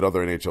 she hoped that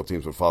other NHL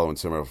teams would follow in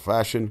similar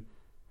fashion.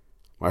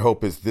 My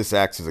hope is this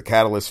acts as a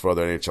catalyst for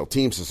other NHL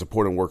teams to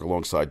support and work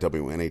alongside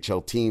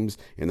WNHL teams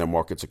in their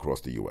markets across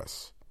the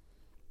U.S.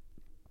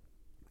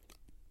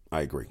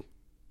 I agree.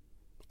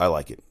 I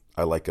like it.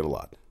 I like it a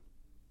lot.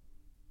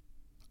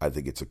 I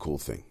think it's a cool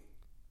thing.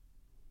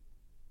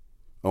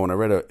 Oh, and I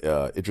read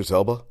Idris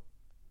Elba.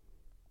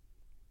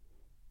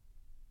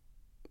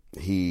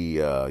 He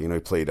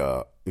played,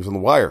 he was on The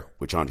Wire,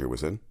 which Andre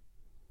was in.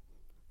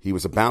 He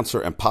was a bouncer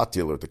and pot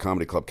dealer at the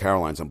comedy club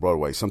Caroline's on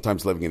Broadway,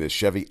 sometimes living in his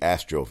Chevy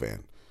Astro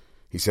van.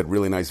 He said,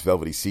 really nice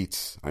velvety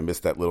seats. I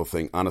missed that little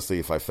thing. Honestly,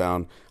 if I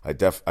found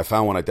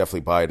one, I'd definitely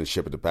buy it and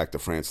ship it back to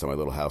France to my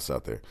little house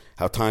out there.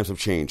 How times have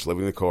changed.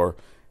 Living in the car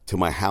to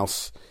my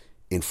house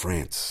in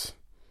France.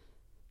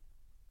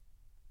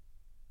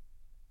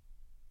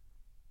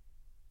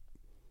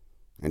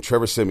 And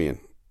Trevor Siemian.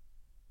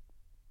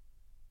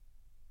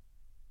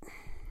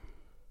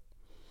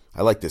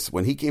 I like this.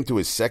 When he came to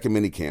his second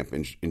minicamp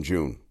in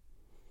June,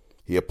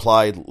 he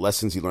applied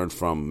lessons he learned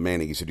from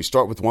Manning. He said, you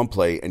start with one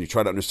play and you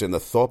try to understand the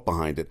thought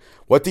behind it.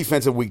 What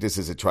defensive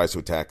weaknesses it tries to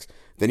attack.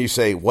 Then you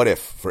say, what if,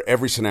 for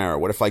every scenario?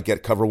 What if I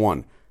get cover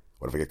 1?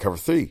 What if I get cover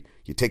 3?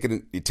 You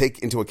take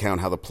into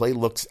account how the play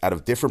looks out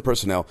of different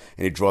personnel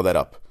and you draw that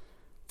up.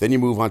 Then you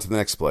move on to the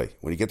next play.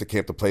 When you get to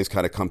camp, the plays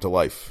kind of come to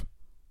life.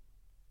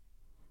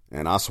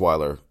 And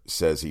Osweiler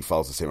says he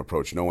follows the same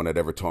approach. No one had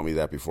ever taught me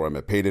that before I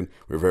met Payton.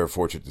 We were very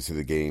fortunate to see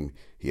the game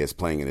he has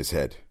playing in his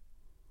head.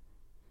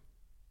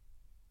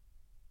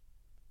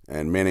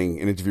 And Manning,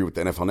 in an interview with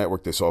the NFL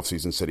Network this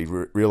offseason, said he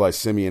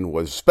realized Siemian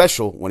was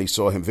special when he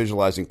saw him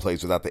visualizing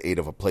plays without the aid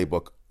of a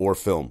playbook or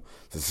film.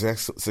 The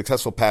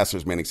successful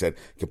passers, Manning said,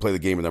 can play the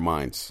game in their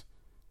minds.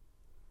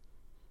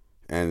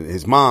 And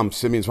his mom,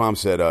 Simeon's mom,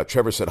 said,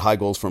 Trevor set high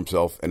goals for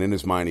himself, and in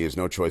his mind he has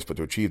no choice but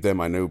to achieve them.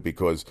 I knew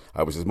because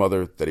I was his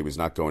mother that he was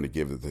not going to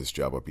give this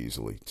job up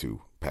easily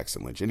to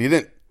Paxton Lynch. And he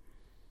didn't.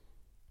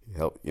 He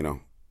helped,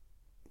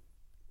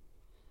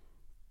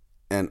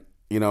 And,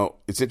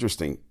 it's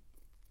interesting.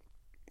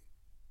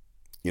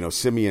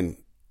 Siemian,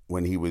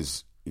 when he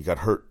got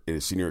hurt in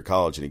his senior year of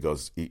college, and he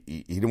goes,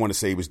 he didn't want to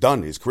say he was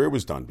done. His career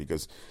was done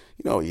because,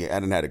 he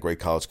hadn't had a great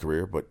college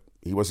career, but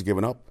he wasn't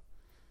giving up.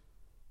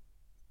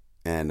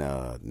 And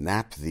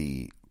Knapp,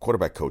 the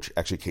quarterback coach,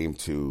 actually he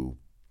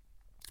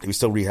was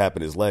still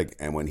rehabbing his leg.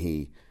 And when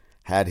he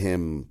had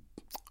him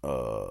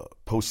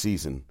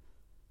postseason,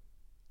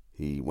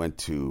 he went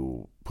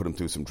to put him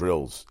through some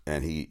drills.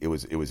 And it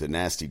was a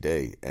nasty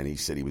day. And he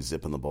said he was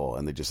zipping the ball.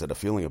 And they just had a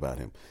feeling about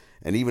him.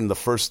 And even the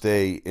first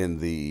day in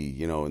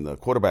the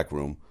quarterback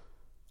room,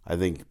 I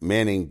think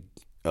Manning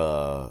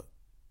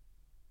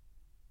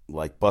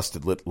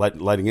busted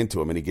lighting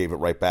into him, and he gave it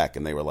right back.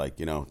 And they were like,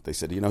 they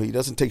said, he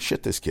doesn't take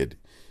shit, this kid.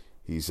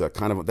 He's that's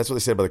what they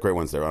say about the great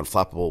ones. They're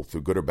unflappable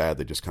through good or bad.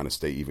 They just kind of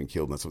stay even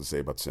keeled. And that's what they say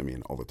about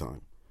Siemian all the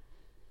time.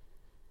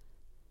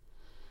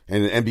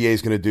 And the NBA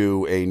is going to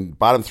do a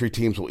bottom 3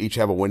 teams will each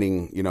have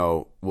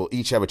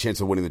a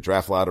chance of winning the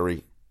draft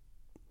lottery.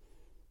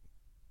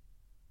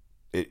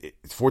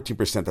 It's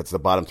 14%. That's the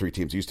bottom three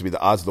teams. It used to be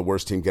the odds of the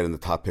worst team getting the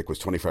top pick was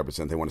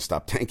 25%. They want to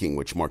stop tanking,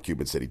 which Mark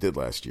Cuban said he did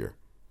last year.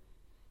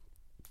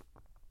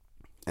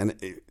 And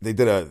they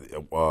did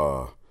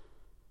a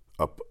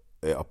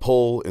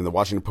poll in the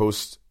Washington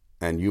Post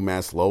and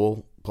UMass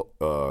Lowell.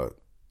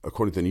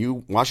 According to the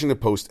new Washington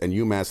Post and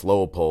UMass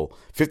Lowell poll,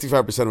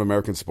 55% of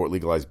Americans support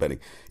legalized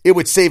betting. It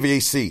would save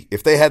AC.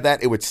 If they had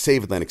that, it would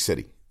save Atlantic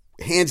City.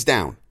 Hands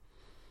down.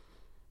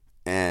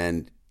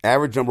 And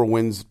average number of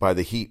wins by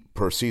the Heat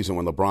per season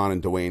when LeBron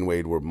and Dwayne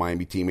Wade were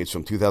Miami teammates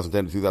from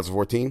 2010 to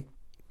 2014,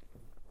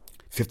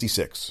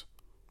 56.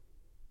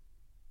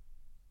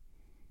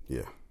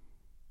 Yeah.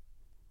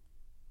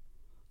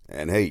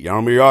 And hey,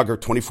 Jaromir Jagr,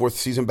 24th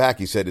season back,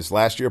 he said his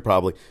last year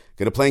probably,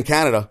 going to play in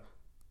Canada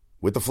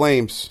with the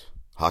Flames.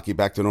 Hockey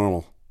back to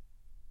normal.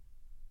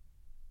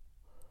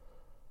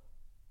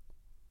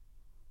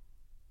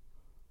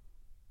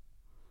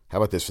 How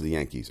about this for the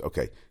Yankees?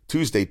 Okay,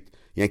 Tuesday,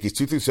 Yankees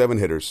 2-7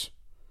 hitters.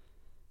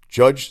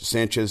 Judge,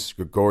 Sanchez,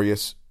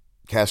 Gregorius,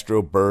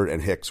 Castro, Bird,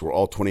 and Hicks were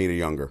all 28 or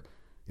younger.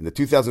 In the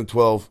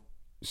 2012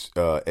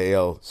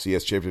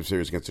 ALCS Championship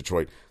Series against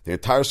Detroit, the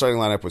entire starting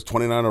lineup was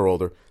 29 or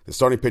older. The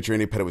starting pitcher,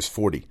 Andy Pettitte, was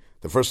 40.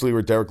 The first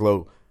reliever, Derek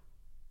Lowe,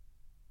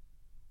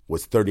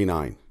 was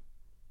 39.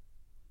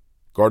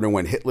 Gardner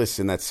went hitless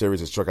in that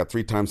series and struck out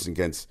 3 times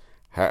against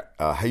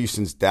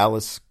Houston's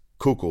Dallas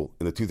Keuchel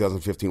in the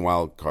 2015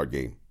 wild card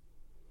game.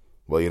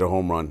 Well, he hit a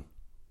home run.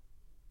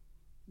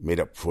 Made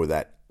up for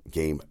that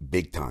game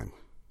big time.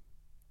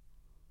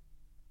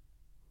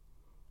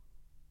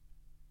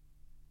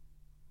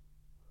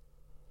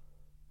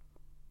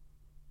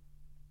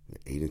 The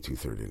 8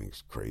 2/3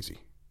 innings, crazy,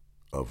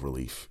 of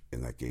relief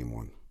in that game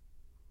one.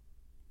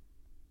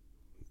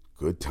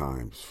 Good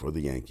times for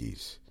the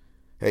Yankees.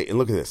 Hey, and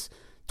look at this.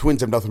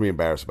 Twins have nothing to be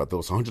embarrassed about. They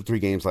lost 103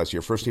 games last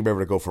year. First team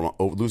ever to go from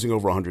losing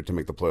over 100 to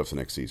make the playoffs the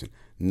next season.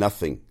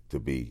 Nothing to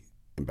be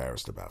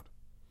embarrassed about.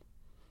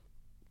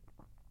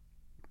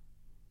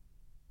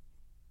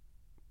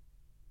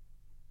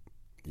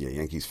 Yeah,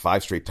 Yankees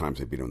 5 straight times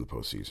they beat them in the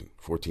postseason.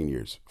 14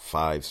 years.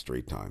 5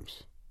 straight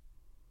times.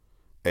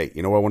 Hey,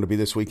 you know where I want to be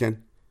this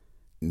weekend?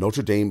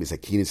 Notre Dame is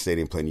at Kenan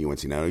Stadium playing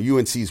UNC. Now,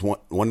 UNC's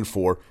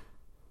 1-4.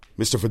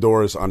 Mr.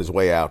 Fedora's on his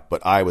way out,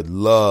 but I would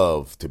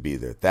love to be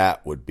there.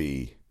 That would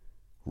be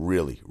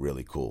really,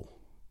 really cool.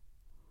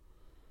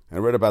 And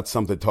I read about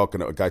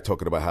a guy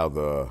talking about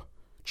how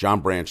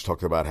John Branch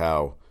talked about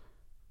how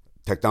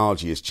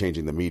technology is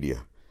changing the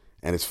media.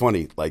 And it's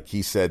funny, like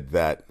he said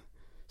that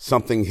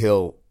something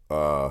he'll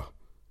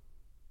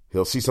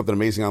see something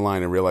amazing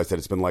online and realize that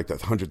it's been like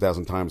that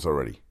 100,000 times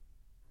already.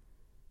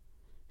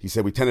 He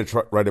said, we tend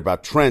to write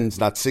about trends,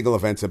 not single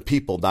events, and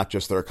people, not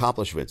just their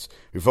accomplishments.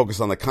 We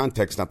focus on the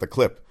context, not the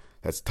clip.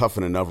 That's tough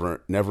in a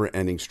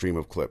never-ending stream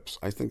of clips.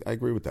 I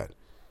agree with that.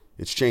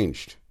 It's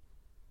changed.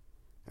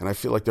 And I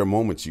feel like there are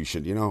moments you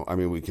should,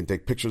 we can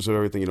take pictures of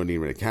everything. You don't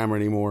need a camera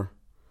anymore.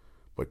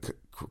 But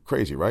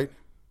crazy, right?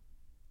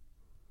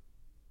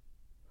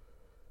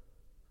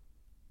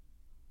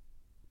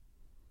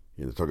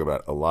 They're talking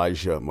about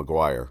Elijah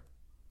McGuire.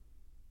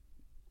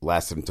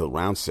 Lasted until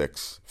round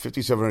 6,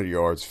 5,700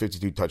 yards,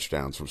 52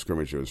 touchdowns from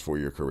scrimmage in his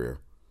 4-year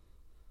career.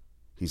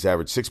 He's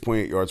averaged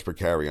 6.8 yards per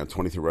carry on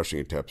 23 rushing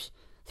attempts,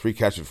 3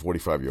 catches,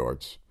 45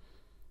 yards.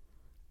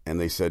 And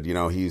they said,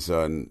 he's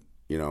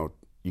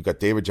you got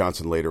David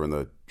Johnson later in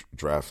the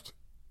draft.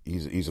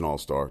 He's an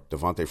all-star.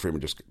 Devontae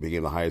Freeman just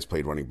became the highest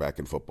paid running back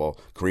in football.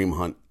 Kareem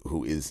Hunt,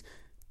 who is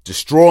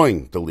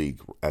destroying the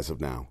league as of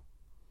now.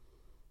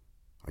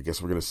 I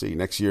guess we're going to see.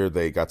 Next year,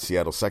 they got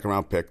Seattle's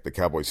 2nd-round pick, the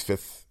Cowboys'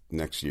 5th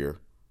next year.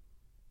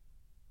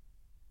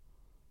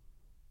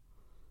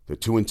 They're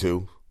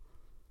 2-2.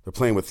 They're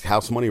playing with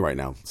house money right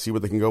now. See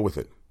where they can go with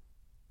it.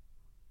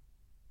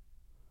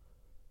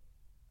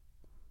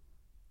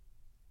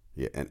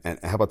 Yeah, and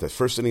how about that?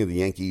 First inning of the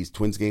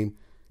Yankees-Twins game,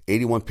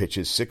 81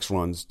 pitches, 6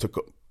 runs.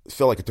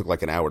 Felt like it took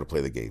like an hour to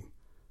play the game.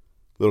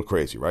 Little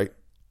crazy, right?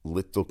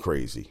 Little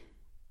crazy.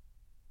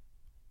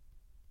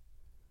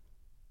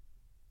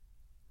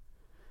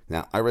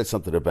 Now, I read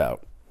something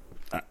about,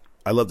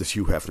 I love this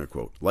Hugh Hefner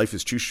quote. Life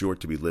is too short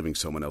to be living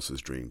someone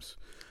else's dreams.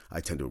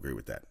 I tend to agree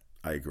with that.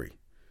 I agree.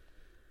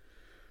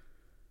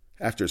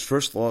 After his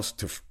first loss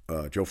to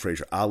Joe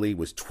Frazier, Ali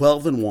was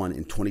 12-1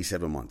 in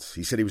 27 months.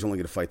 He said he was only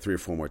going to fight 3 or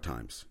 4 more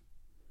times.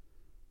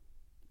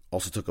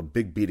 Also took a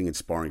big beating in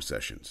sparring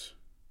sessions.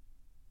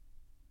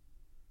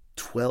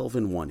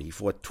 12-1. He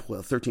fought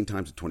 13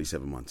 times in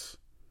 27 months.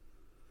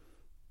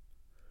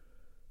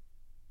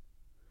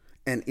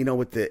 And,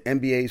 with the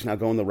NBA's now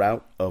going the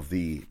route of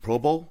the Pro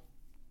Bowl,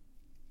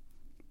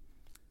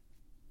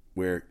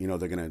 where, they're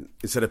going to,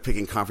 instead of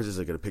picking conferences,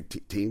 they're going to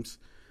pick teams.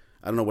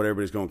 I don't know what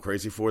everybody's going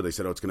crazy for. They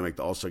said, it's going to make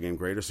the All-Star game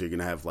greater, so you're going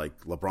to have,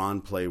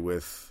 LeBron play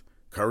with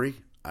Curry.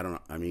 I don't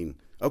know.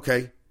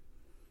 Okay.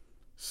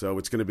 So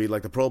it's going to be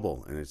like the Pro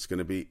Bowl, and it's going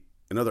to be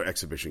another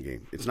exhibition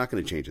game. It's not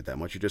going to change it that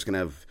much. You're just going to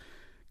have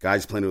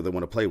guys playing who they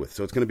want to play with.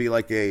 So it's going to be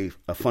like a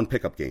fun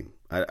pickup game.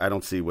 I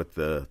don't see what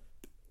the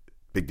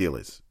big deal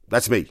is.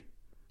 That's me.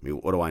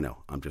 What do I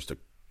know? I'm just a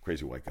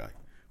crazy white guy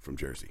from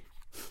Jersey.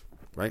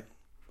 right?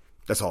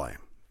 That's all I am.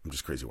 I'm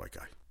just a crazy white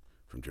guy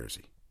from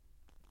Jersey.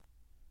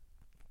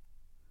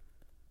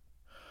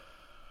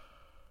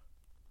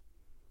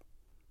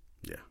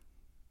 Yeah.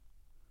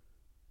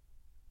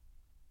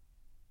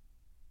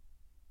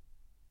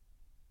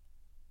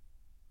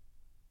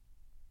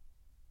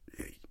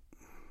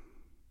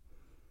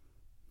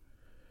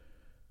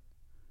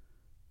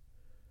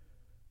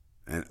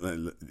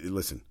 And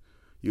listen,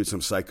 you had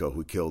some psycho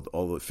who killed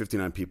all the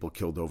 59 people,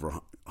 killed over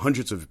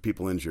hundreds of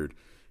people injured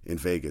in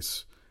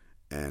Vegas.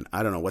 And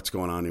I don't know what's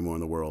going on anymore in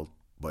the world,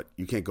 but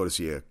you can't go to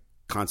see a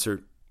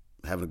concert,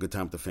 having a good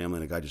time with the family,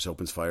 and a guy just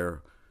opens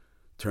fire,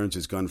 turns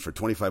his gun for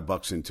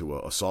 $25 into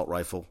an assault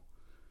rifle.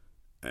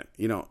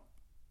 You know,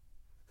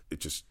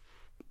 it just,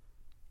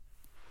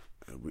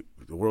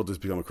 the world has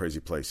become a crazy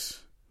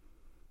place.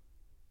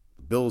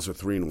 The Bills are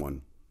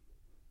 3-1.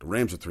 The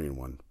Rams are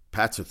 3-1.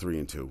 Pats are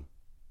 3-2.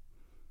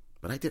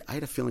 But I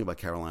had a feeling about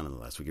Carolina the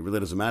last week. It really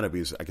doesn't matter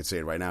because I could say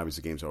it right now because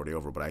the game's already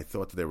over, but I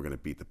thought that they were going to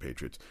beat the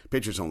Patriots.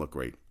 Patriots don't look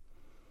great.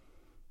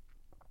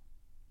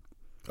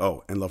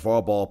 Oh, and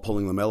LeVar Ball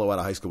pulling LaMelo out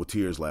of high school with 2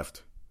 years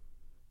left.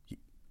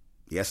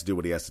 He has to do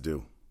what he has to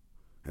do.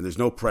 And there's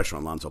no pressure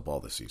on Lonzo Ball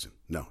this season.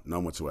 No,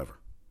 none whatsoever.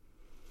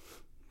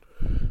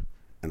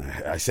 And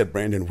I said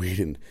Brandon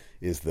Weeden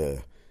is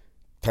the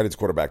Titans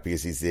quarterback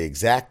because he's the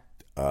exact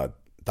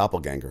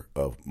doppelganger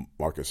of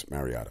Marcus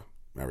Mariota.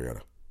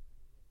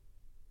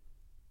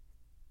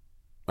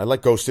 I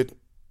like Ghosted,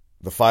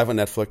 the 5 on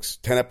Netflix.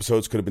 10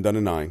 episodes, could have been done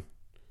in 9.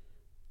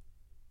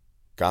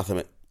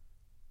 Gotham,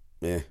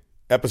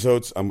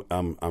 episodes.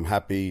 I'm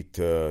happy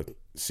to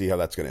see how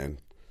that's going to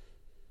end.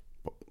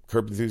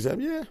 Curb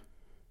Enthusiasm, yeah.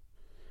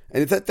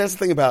 And that's the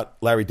thing about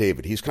Larry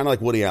David. He's kind of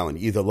like Woody Allen.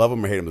 You either love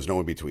him or hate him. There's no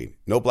in between.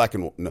 No,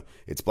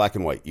 it's black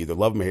and white. You either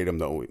love him or hate him.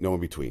 No in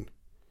between.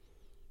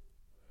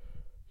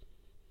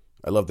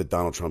 I love that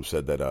Donald Trump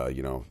said that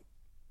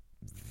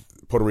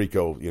Puerto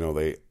Rico,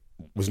 they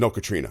was no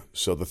Katrina.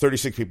 So the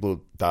 36 people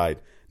who died,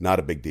 not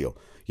a big deal.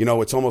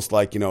 It's almost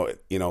like,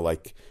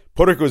 like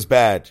Puerto Rico was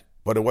bad,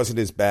 but it wasn't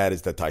as bad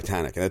as the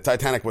Titanic. And the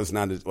Titanic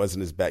wasn't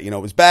as bad. It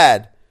was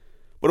bad,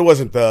 but it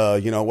wasn't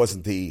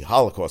the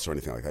Holocaust or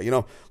anything like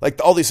that. Like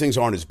all these things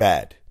aren't as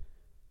bad.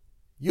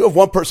 You have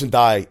one person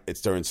die, it's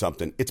during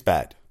something, it's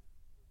bad.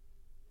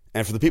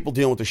 And for the people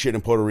dealing with the shit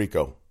in Puerto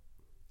Rico,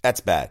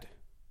 that's bad.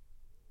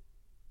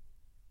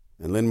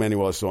 And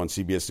Lin-Manuel, I saw on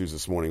CBS News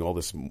this morning,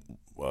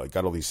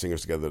 got all these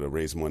singers together to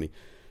raise money.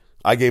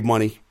 I gave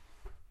money,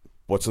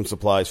 bought some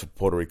supplies for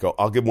Puerto Rico.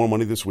 I'll give more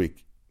money this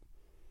week.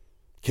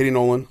 Katie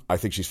Nolan, I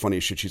think she's funny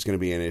as shit. She's going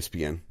to be in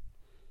ESPN.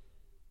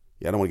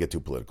 Yeah, I don't want to get too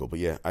political, but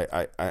yeah,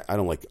 I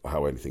don't like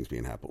how anything's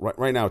being happened.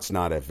 Right now, it's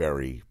not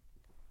we're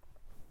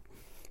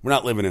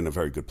not living in a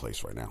very good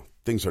place right now.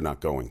 Things are not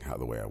going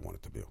the way I want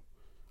it to be.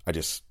 I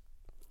just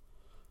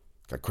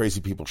got crazy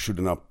people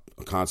shooting up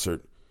a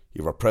concert.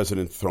 You have our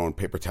president throwing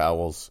paper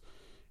towels.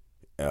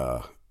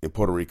 In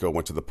Puerto Rico,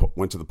 went to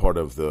the part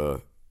of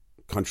the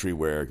country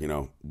where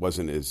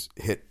wasn't as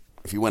hit.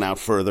 If he went out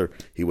further,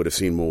 he would have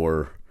seen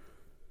more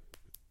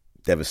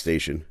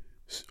devastation.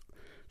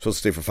 Supposed to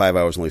stay for 5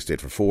 hours, only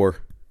stayed for 4.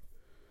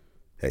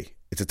 Hey,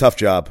 it's a tough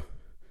job.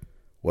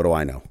 What do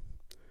I know?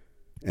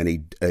 And he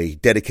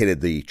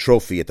dedicated the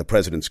trophy at the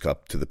President's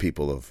Cup to the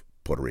people of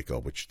Puerto Rico,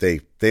 which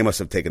they must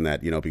have taken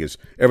that, because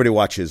everybody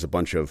watches a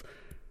bunch of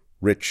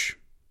rich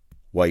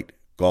white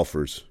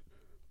golfers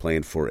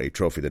playing for a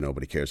trophy that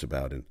nobody cares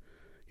about. And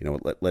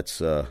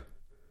let's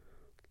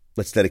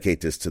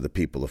dedicate this to the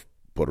people of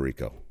Puerto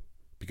Rico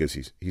because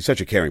he's such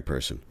a caring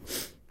person.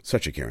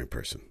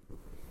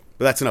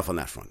 But that's enough on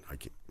that front.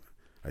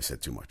 I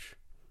said too much.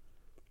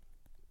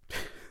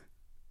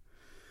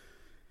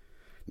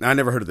 Now, I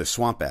never heard of the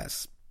Swamp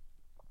Ass.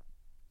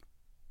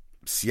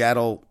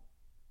 Seattle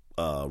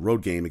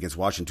road game against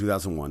Washington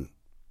 2001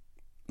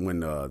 when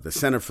the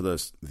center for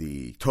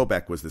the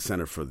Toback was the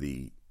center for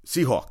the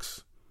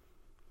Seahawks.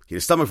 He had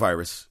a stomach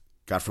virus,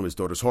 got from his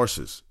daughter's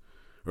horses.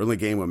 Early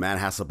game when Matt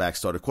Hasselbeck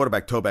started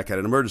quarterback, Toback had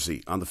an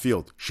emergency on the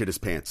field, shit his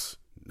pants,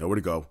 nowhere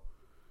to go.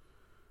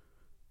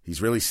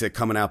 He's really sick,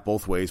 coming out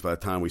both ways by the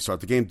time we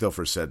start the game.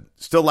 Dilfer said,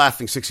 still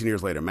laughing 16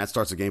 years later. Matt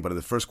starts the game, but in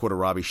the first quarter,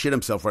 Robbie shit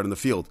himself right in the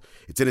field.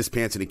 It's in his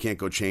pants and he can't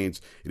go change.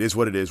 It is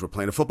what it is. We're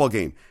playing a football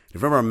game.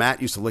 Remember,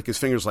 Matt used to lick his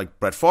fingers like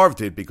Brett Favre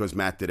did because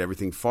Matt did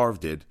everything Favre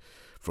did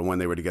from when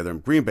they were together in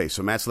Green Bay.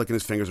 So Matt's licking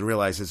his fingers and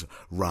realizes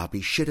Robbie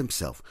shit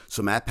himself.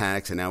 So Matt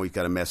panics, and now he's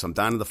got a mess. I'm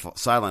down to the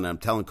sideline, and I'm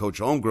telling Coach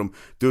Holmgren,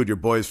 dude, your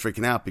boy is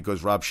freaking out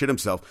because Rob shit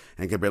himself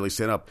and can barely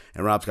stand up.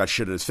 And Rob's got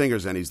shit in his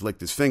fingers, and he's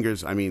licked his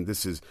fingers. I mean,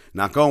 this is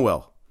not going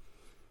well.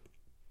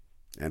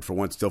 And for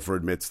once, Dilfer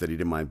admits that he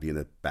didn't mind being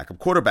the backup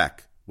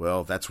quarterback.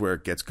 Well, that's where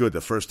it gets good.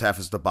 The first half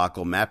is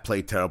debacle. Matt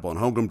played terrible, and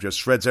Holmgren just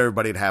shreds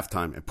everybody at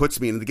halftime and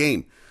puts me in the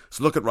game.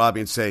 So look at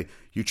Robbie and say,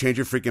 you change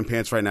your freaking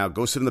pants right now.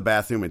 Go sit in the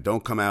bathroom and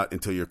don't come out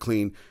until you're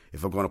clean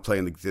if I'm going to play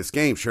in this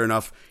game. Sure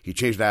enough, he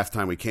changed at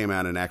halftime. We came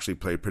out and actually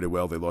played pretty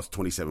well. They lost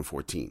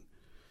 27-14.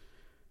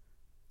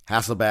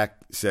 Hasselbeck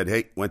said,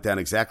 hey, went down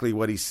exactly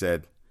what he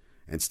said.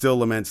 and still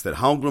laments that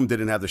Holmgren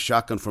didn't have the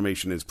shotgun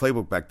formation in his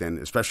playbook back then,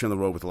 especially on the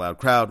road with a loud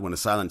crowd when a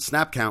silent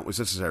snap count was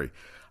necessary.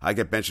 I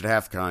get benched at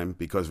halftime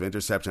because of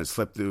interception and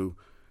slipped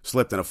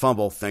in a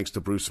fumble thanks to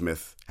Bruce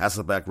Smith.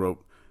 Hasselbeck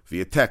wrote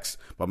via text,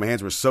 but my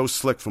hands were so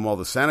slick from all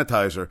the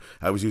sanitizer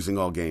I was using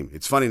all game.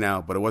 It's funny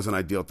now, but it wasn't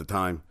ideal at the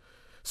time.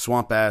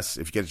 Swamp Ass,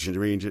 if you get a chance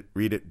to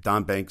read it.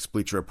 Don Banks,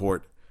 Bleacher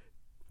Report.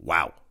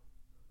 Wow,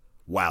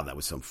 that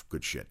was some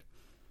good shit.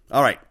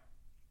 All right.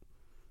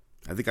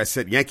 I think I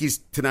said Yankees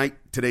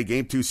today,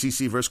 game 2,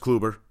 CC versus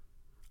Kluber.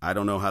 I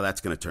don't know how that's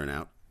going to turn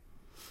out.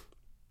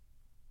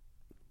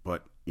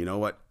 But you know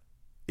what?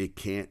 It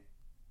can't.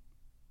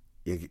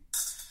 And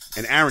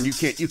Aaron, you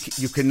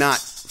cannot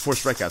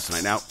force strikeouts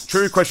tonight. Now,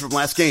 trivia question from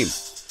last game.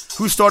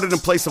 Who started in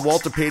place of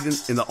Walter Payton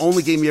in the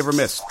only game he ever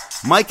missed?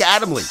 Mike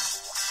Adamle,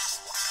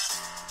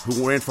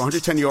 who ran for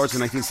 110 yards in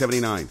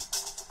 1979.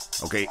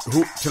 Okay,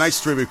 tonight's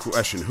trivia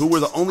question. Who were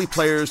the only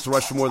players to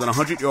rush for more than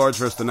 100 yards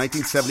versus the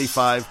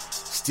 1975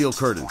 Steel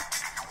Curtain?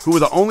 Who were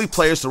the only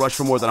players to rush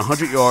for more than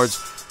 100 yards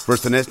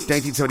versus the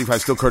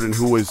 1975 Steel Curtain,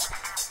 who was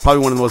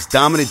probably one of the most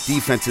dominant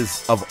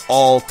defenses of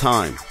all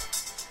time?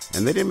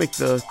 And they didn't make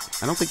I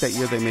don't think that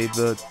year they made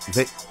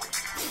they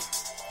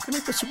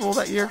make the Super Bowl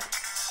that year?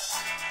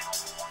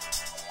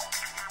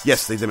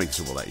 Yes, they did make the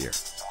Super Bowl that year.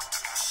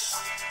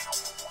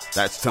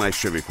 That's tonight's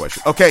trivia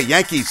question. Okay,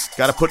 Yankees,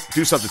 got to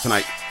do something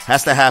tonight.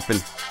 Has to happen.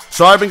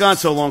 Sorry I've been gone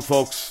so long,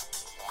 folks.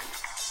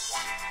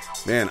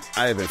 Man,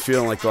 I have been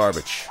feeling like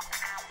garbage.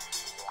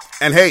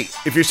 And hey,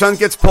 if your son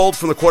gets pulled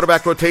from the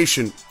quarterback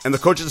rotation and the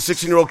coach is a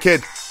 16-year-old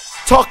kid,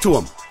 talk to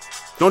him.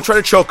 Don't try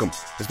to choke him,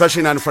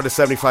 especially not in front of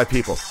 75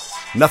 people.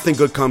 Nothing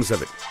good comes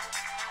of it.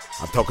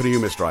 I'm talking to you,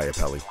 Mr.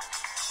 Iapelli.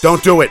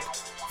 Don't do it.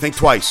 Think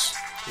twice.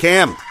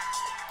 Cam.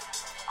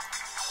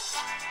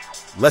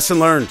 Lesson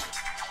learned.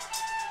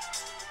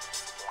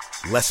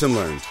 Lesson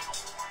learned.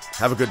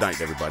 Have a good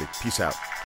night, everybody. Peace out.